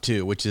backdrop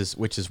too, which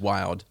is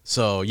wild.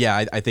 So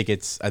yeah, I think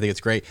it's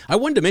great. I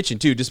wanted to mention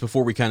too, just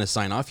before we kind of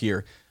sign off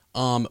here,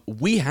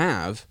 we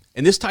have,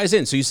 and this ties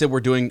in. So you said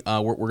we're doing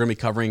we're going to be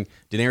covering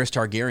Daenerys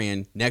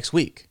Targaryen next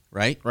week,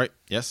 right? Right.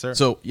 Yes, sir.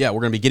 So yeah, we're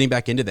going to be getting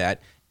back into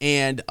that.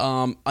 And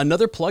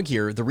another plug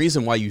here, the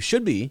reason why you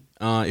should be,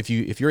 if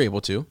you're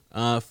able to,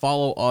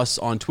 follow us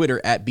on Twitter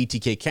at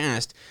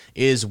BTKcast,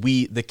 is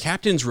the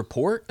Captain's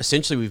Report.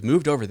 Essentially, we've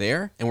moved over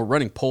there, and we're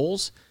running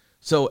polls.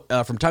 So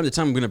from time to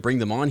time, I'm going to bring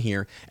them on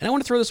here. And I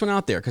want to throw this one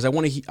out there, because I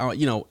want to, I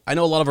know a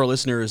lot of our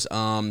listeners,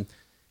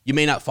 you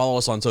may not follow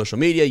us on social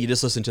media. You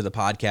just listen to the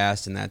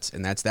podcast,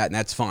 and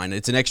that's fine.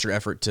 It's an extra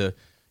effort to,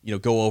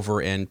 go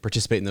over and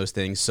participate in those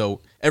things.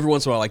 So every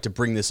once in a while, I like to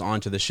bring this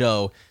onto the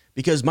show,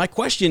 because my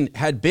question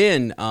had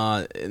been,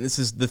 and this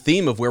is the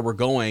theme of where we're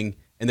going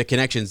and the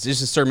connections,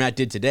 just as Sir Matt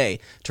did today,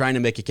 trying to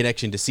make a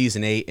connection to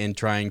Season 8 and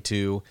trying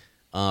to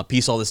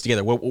piece all this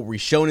together. What were we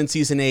shown in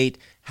season 8?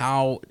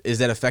 How is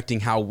that affecting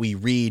how we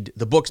read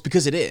the books?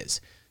 Because it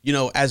is.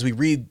 As we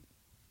read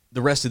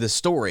the rest of this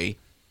story,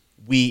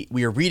 we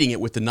are reading it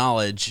with the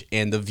knowledge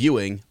and the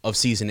viewing of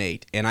season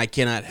 8. And I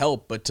cannot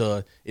help but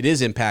it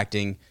is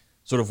impacting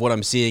sort of what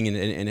I'm seeing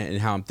and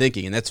how I'm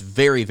thinking. And that's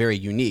very, very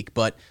unique.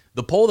 But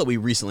the poll that we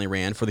recently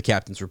ran for the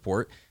Captain's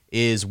Report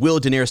is, will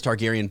Daenerys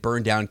Targaryen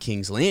burn down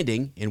King's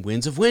Landing in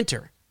Winds of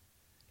Winter?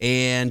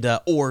 And,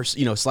 or,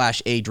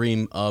 / A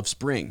Dream of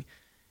Spring.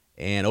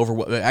 And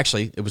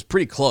actually, it was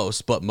pretty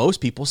close, but most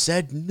people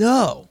said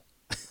no.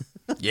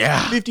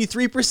 Yeah.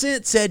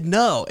 53% said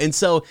no. And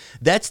so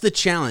that's the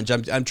challenge.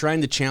 I'm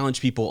trying to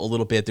challenge people a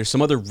little bit. There's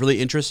some other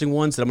really interesting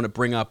ones that I'm going to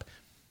bring up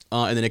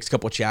in the next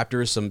couple of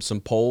chapters, some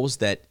polls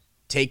that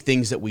take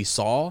things that we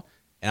saw,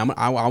 and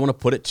I want to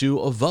put it to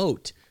a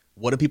vote.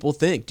 What do people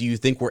think? Do you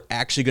think we're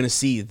actually going to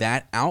see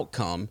that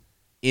outcome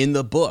in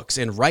the books?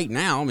 And right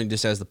now,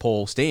 just as the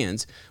poll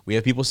stands, we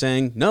have people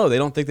saying, no, they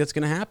don't think that's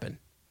going to happen.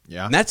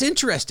 Yeah. And that's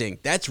interesting.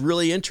 That's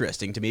really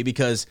interesting to me,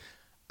 because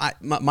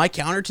my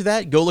counter to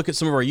that, go look at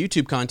some of our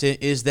YouTube content,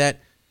 is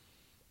that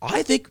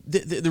I think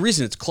the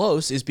reason it's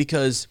close is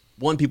because,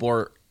 one,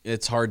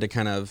 it's hard to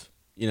kind of,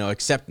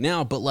 accept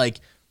now, but like,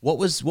 what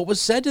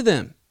was said to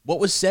them? What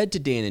was said to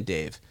Dan and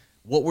Dave?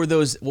 What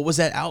was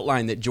that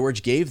outline that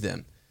George gave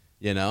them?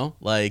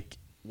 Like,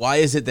 why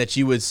is it that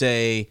you would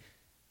say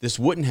this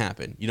wouldn't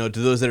happen? To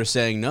those that are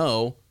saying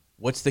no,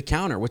 what's the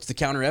counter? What's the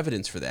counter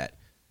evidence for that?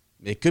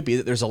 It could be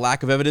that there's a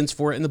lack of evidence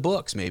for it in the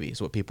books, maybe,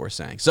 is what people are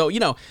saying. So,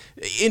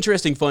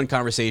 interesting, fun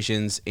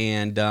conversations,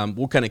 and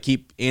we'll kind of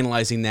keep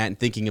analyzing that and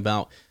thinking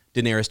about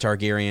Daenerys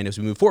Targaryen as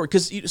we move forward.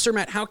 Because, Sir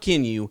Matt, how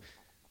can you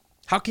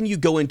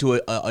go into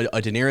a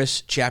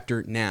Daenerys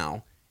chapter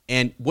now?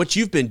 And what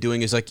you've been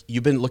doing is, like,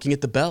 you've been looking at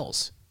the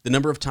bells, the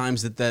number of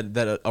times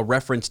that a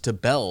reference to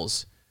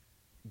bells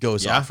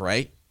goes off,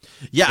 right?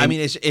 Yeah, and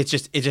it's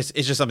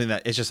just something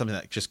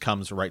that just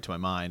comes right to my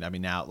mind.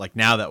 Now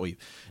that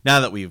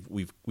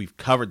we've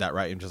covered that,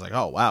 right? I'm just like,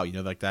 oh wow,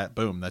 like that,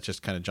 boom, that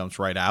just kind of jumps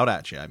right out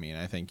at you.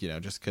 I think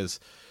just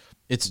because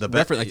it's the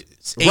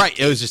reference, right?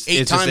 It was just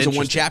eight times in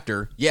one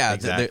chapter. Yeah,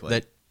 exactly.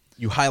 that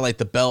you highlight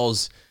the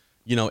bells,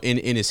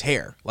 in his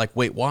hair. Like,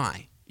 wait,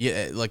 why?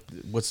 Yeah, like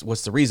what's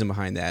the reason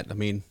behind that?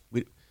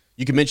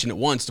 You can mention it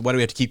once. Why do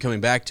we have to keep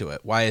coming back to it?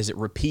 Why is it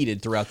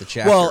repeated throughout the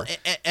chapter? Well,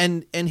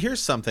 and here's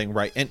something,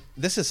 right? And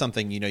this is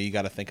something, you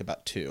got to think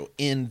about too.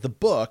 In the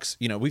books,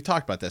 we've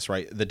talked about this,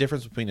 right? The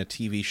difference between a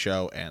TV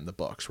show and the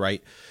books,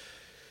 right?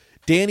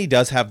 Dany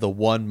does have the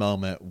one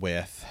moment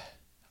with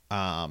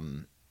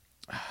Khal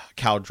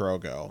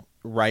Drogo,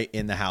 right,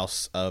 in the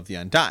House of the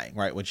Undying,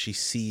 right? When she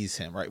sees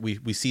him, right?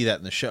 We see that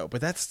in the show,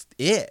 but that's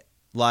it.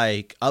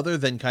 Like, other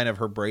than kind of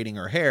her braiding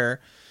her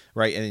hair,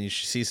 right, and then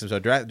she sees some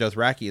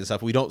Dothraki and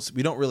stuff. We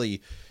don't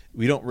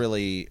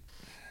really.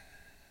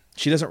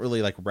 She doesn't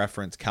really like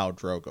reference Khal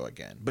Drogo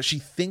again, but she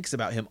thinks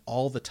about him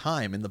all the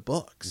time in the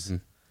books. Mm-hmm.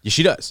 Yeah,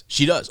 she does.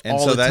 She does, and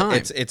all so the time.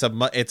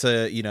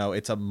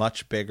 It's a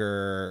much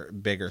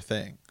bigger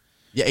thing.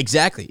 Yeah,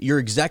 exactly. You're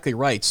exactly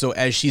right. So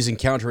as she's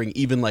encountering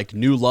even like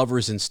new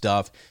lovers and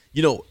stuff,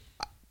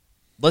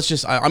 let's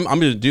just, I'm going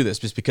to do this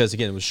just because,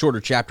 again, it was a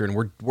shorter chapter, and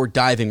we're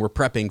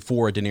prepping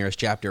for a Daenerys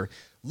chapter.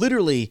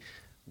 Literally,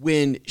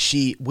 when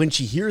she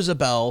hears a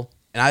bell,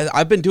 and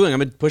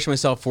I'm pushing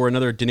myself for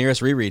another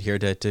Daenerys reread here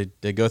to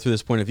go through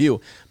this point of view,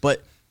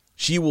 but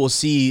she will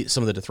see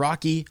some of the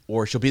Dothraki,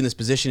 or she'll be in this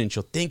position and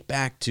she'll think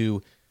back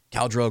to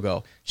Khal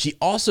Drogo. She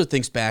also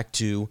thinks back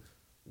to,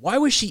 why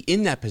was she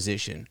in that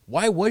position?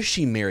 Why was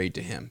she married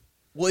to him?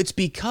 Well, it's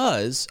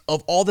because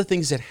of all the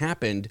things that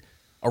happened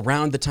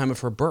around the time of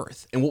her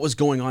birth, and what was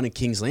going on in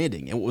King's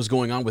Landing, and what was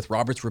going on with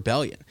Robert's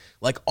Rebellion.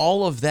 Like,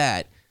 all of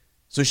that.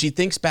 So she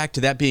thinks back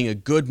to that being a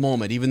good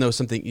moment, even though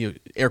something,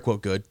 air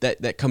quote good,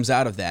 that comes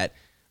out of that.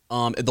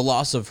 The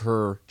loss of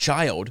her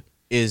child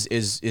is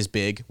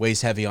big,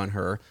 weighs heavy on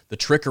her. The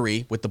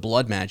trickery with the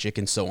blood magic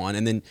and so on.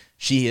 And then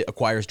she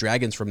acquires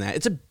dragons from that.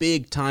 It's a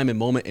big time and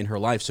moment in her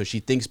life, so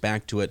she thinks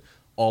back to it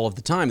all of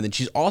the time. And then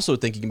she's also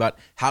thinking about,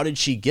 how did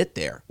she get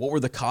there? What were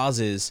the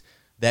causes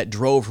that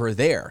drove her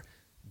there?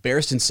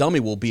 Barristan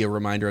Selmy will be a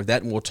reminder of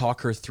that, and we'll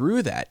talk her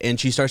through that. And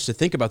she starts to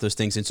think about those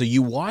things. And so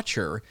you watch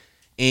her,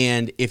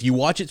 and if you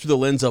watch it through the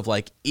lens of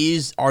like,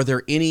 are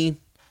there any,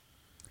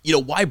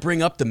 why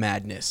bring up the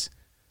madness?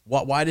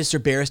 Why does Sir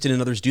Barristan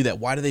and others do that?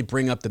 Why do they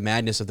bring up the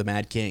madness of the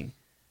Mad King?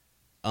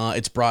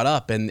 It's brought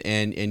up,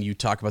 and you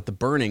talk about the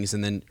burnings,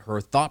 and then her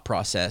thought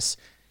process.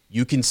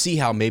 You can see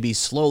how maybe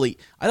slowly.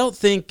 I don't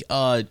think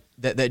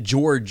that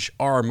George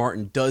R.R.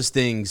 Martin does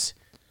things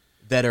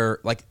that are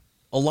like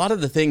a lot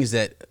of the things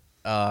that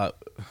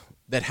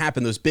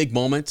happen, those big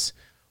moments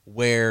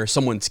where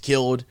someone's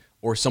killed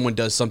or someone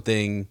does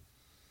something,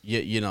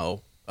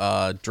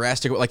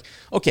 drastic. Like,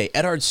 okay,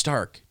 Eddard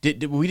Stark,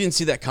 we didn't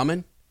see that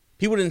coming.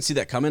 People didn't see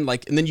that coming.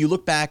 Like, and then you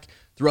look back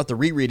throughout the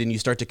reread and you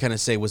start to kind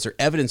of say, was there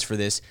evidence for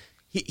this?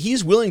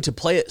 He's willing to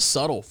play it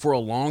subtle for a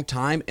long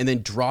time and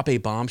then drop a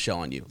bombshell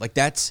on you. Like,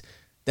 that's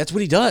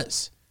what he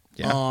does.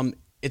 Yeah.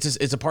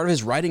 it's a part of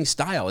his writing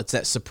style. It's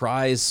that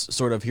surprise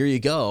sort of, here you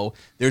go.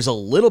 There's a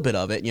little bit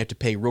of it, and you have to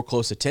pay real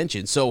close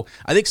attention. So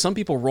I think some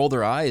people roll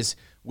their eyes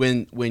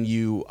when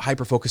you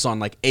hyper focus on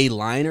like a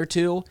line or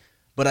two,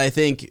 but I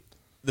think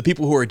the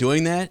people who are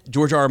doing that,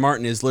 George R. R.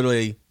 Martin is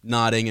literally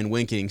nodding and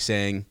winking,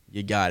 saying,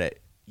 "You got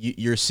it.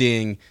 You're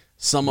seeing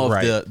some of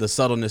the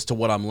subtleness to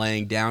what I'm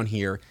laying down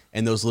here,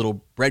 and those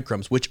little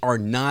breadcrumbs, which are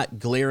not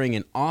glaring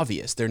and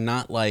obvious. They're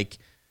not like,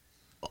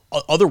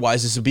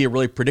 otherwise this would be a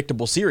really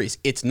predictable series.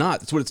 It's not.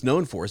 That's what it's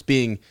known for, is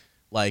being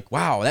like,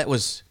 wow,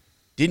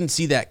 didn't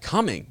see that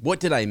coming. What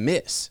did I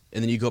miss?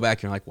 And then you go back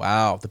and you're like,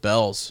 wow, the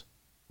bell's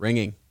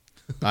ringing."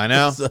 I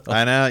know.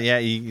 I know. Yeah,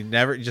 you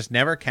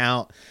never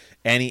count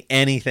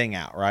anything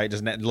out, right?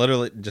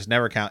 Literally just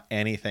never count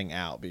anything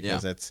out,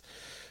 because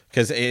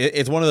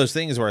it's one of those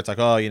things where it's like,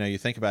 oh, you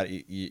think about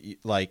it, you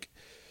like,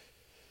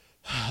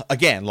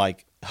 again,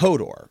 like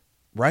Hodor,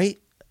 right?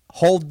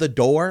 Hold the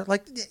door.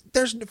 Like,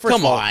 there's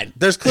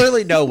there's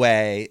clearly no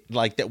way,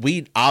 like, that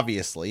we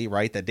obviously,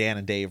 right, that Dan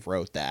and Dave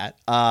wrote that.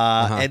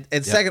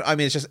 And second, I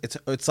mean,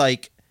 it's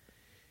like,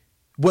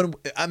 when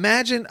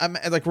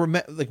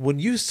when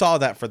you saw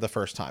that for the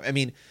first time, I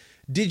mean,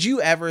 did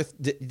you ever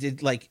think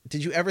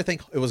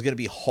it was going to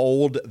be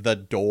hold the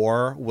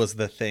door was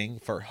the thing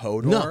for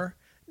Hodor?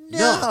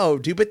 No,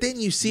 dude. But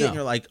then you see it and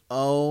you're like,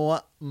 oh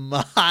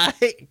my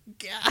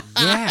God.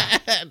 Yeah.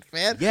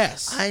 Man.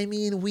 Yes. I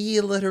mean,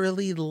 we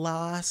literally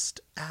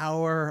lost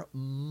our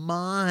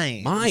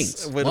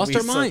minds. Lost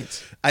our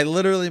minds. I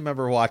literally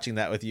remember watching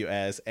that with you,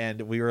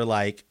 and we were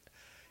like,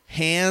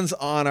 hands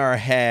on our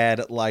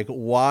head, like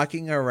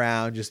walking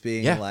around, just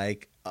being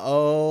like,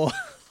 oh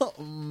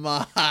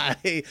my.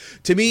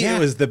 To me, it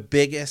was the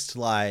biggest,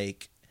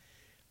 like,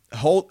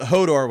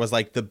 Hodor was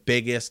like the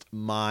biggest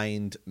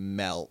mind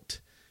melt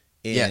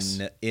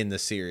in the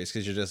series,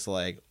 because you're just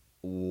like,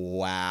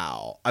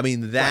 wow. I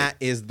mean, that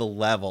is the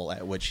level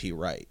at which he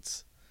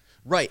writes.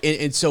 Right.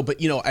 And so,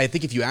 but I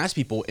think if you ask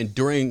people, and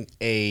during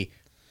a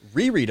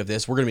reread of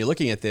this, we're going to be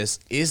looking at this,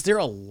 is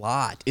there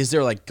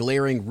like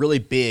glaring, really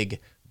big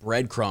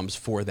breadcrumbs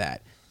for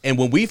that? And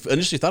when we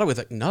initially thought of it,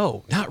 like,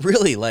 no, not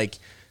really. Like,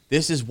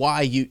 this is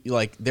why you,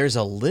 like, there's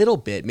a little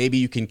bit, maybe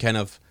you can kind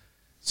of,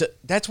 so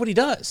that's what he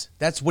does.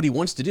 That's what he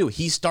wants to do.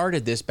 He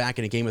started this back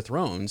in a Game of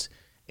Thrones,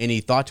 and he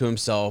thought to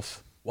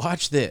himself,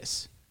 watch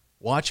this.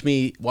 Watch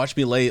me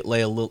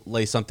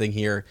lay something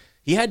here.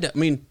 He had to, I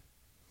mean,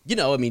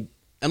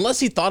 unless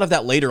he thought of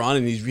that later on,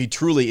 and he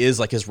truly is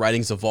like, his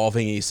writing's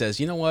evolving, and he says,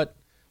 you know what?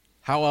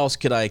 How else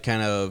could I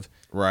kind of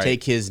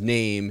take his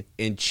name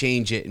and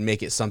change it and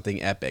make it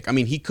something epic? I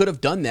mean, he could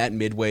have done that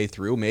midway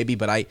through, maybe,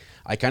 but I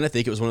kind of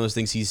think it was one of those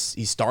things he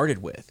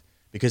started with,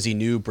 because he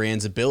knew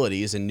Bran's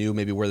abilities and knew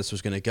maybe where this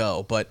was going to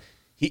go. But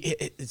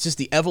it's just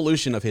the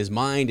evolution of his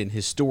mind and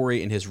his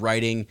story and his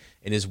writing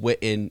and his wit,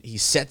 and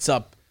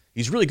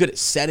he's really good at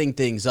setting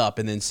things up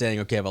and then saying,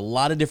 okay, I have a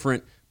lot of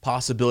different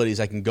possibilities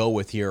I can go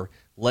with here.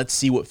 Let's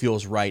see what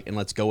feels right, and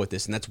let's go with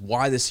this. And that's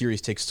why the series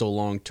takes so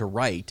long to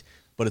write,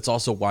 but it's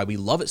also why we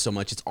love it so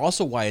much. It's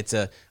also why it's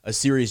a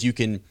series you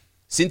can,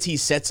 since he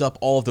sets up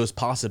all of those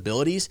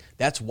possibilities,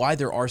 that's why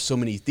there are so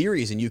many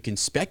theories, and you can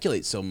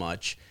speculate so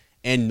much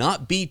and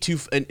not be too,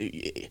 and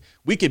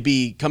we could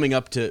be coming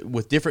up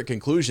with different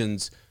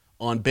conclusions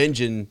on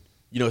Benjen,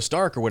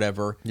 Stark or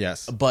whatever.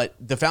 Yes. But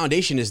the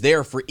foundation is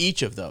there for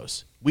each of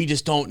those. We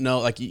just don't know,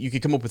 like, you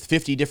could come up with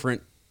 50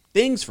 different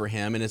things for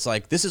him, and it's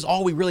like, this is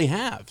all we really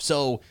have.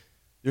 So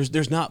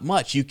there's not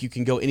much. You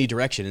can go any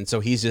direction. And so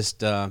he's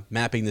just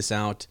mapping this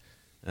out.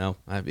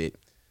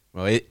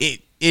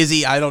 Is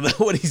he? I don't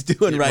know what he's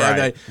doing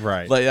right.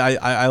 Right. Like,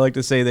 I like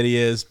to say that he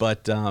is,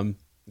 but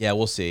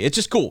we'll see. It's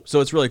just cool. So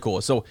it's really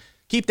cool. So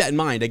keep that in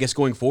mind. I guess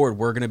going forward,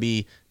 we're going to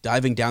be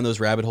diving down those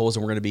rabbit holes,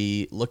 and we're going to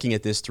be looking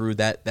at this through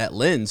that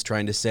lens,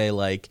 trying to say,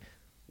 like,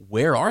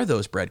 where are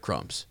those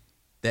breadcrumbs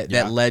that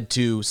led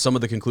to some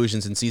of the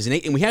conclusions in season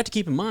 8? And we have to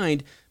keep in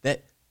mind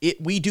that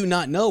we do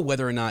not know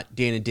whether or not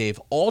Dan and Dave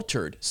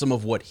altered some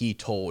of what he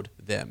told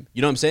them.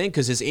 You know what I'm saying?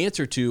 Because his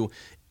answer to,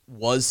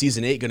 was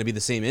season 8 going to be the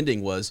same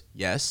ending, was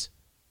yes,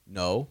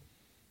 no,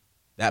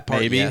 that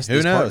part, maybe. Yes,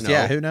 who knows? Part, no.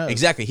 Yeah, who knows?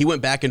 Exactly. He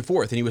went back and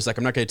forth, and he was like,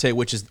 I'm not going to tell you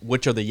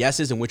which are the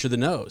yeses and which are the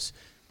nos.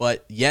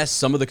 But yes,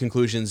 some of the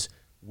conclusions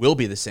will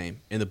be the same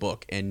in the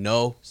book, and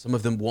no, some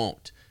of them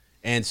won't.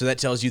 And so that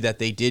tells you that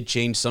they did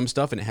change some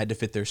stuff, and it had to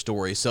fit their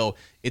story. So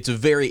it's a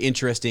very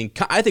interesting,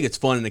 I think it's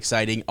fun and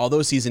exciting.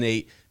 Although season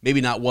 8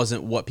 maybe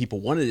wasn't what people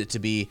wanted it to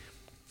be,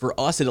 for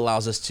us it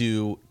allows us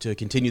to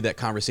continue that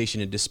conversation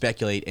and to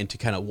speculate and to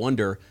kind of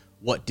wonder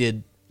what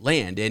did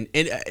land. And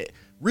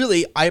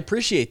really, I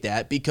appreciate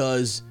that,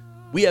 because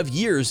we have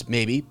years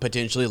maybe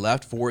potentially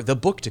left for the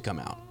book to come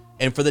out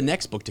and for the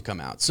next book to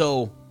come out.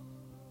 So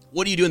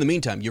what do you do in the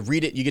meantime? You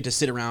read it, you get to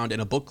sit around in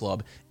a book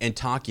club and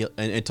talk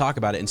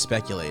about it and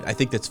speculate. I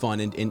think that's fun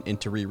and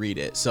to reread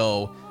it.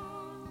 So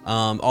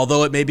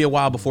although it may be a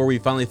while before we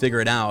finally figure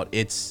it out,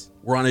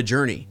 we're on a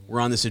journey. We're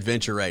on this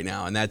adventure right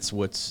now, and that's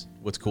what's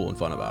cool and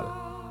fun about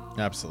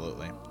it.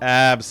 Absolutely.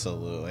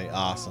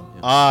 Awesome.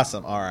 Yeah.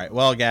 Awesome. All right.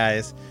 Well,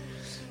 guys,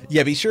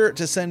 Yeah, be sure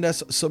to send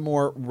us some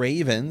more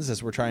Ravens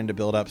as we're trying to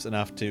build up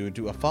enough to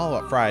do a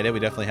follow-up Friday.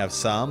 We definitely have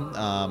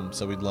some,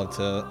 so we'd love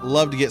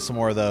to get some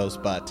more of those.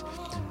 But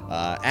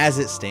as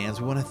it stands,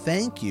 we want to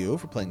thank you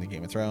for playing the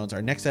Game of Thrones.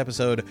 Our next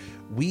episode,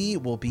 we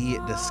will be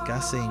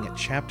discussing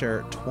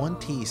Chapter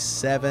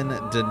 27,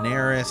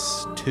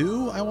 Daenerys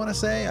 2. I want to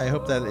say. I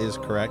hope that is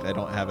correct. I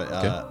don't have it.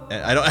 Okay.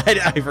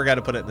 I forgot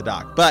to put it in the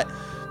doc, but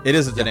it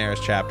is a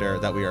Daenerys chapter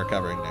that we are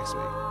covering next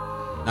week.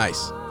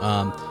 Nice.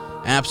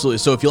 Absolutely.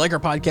 So if you like our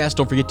podcast,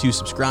 don't forget to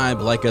subscribe,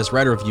 like us,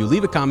 write a review,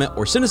 leave a comment,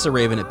 or send us a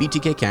raven at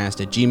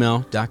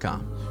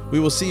btkcast@gmail.com. We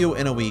will see you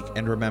in a week,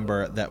 and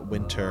remember that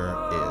winter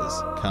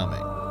is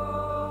coming.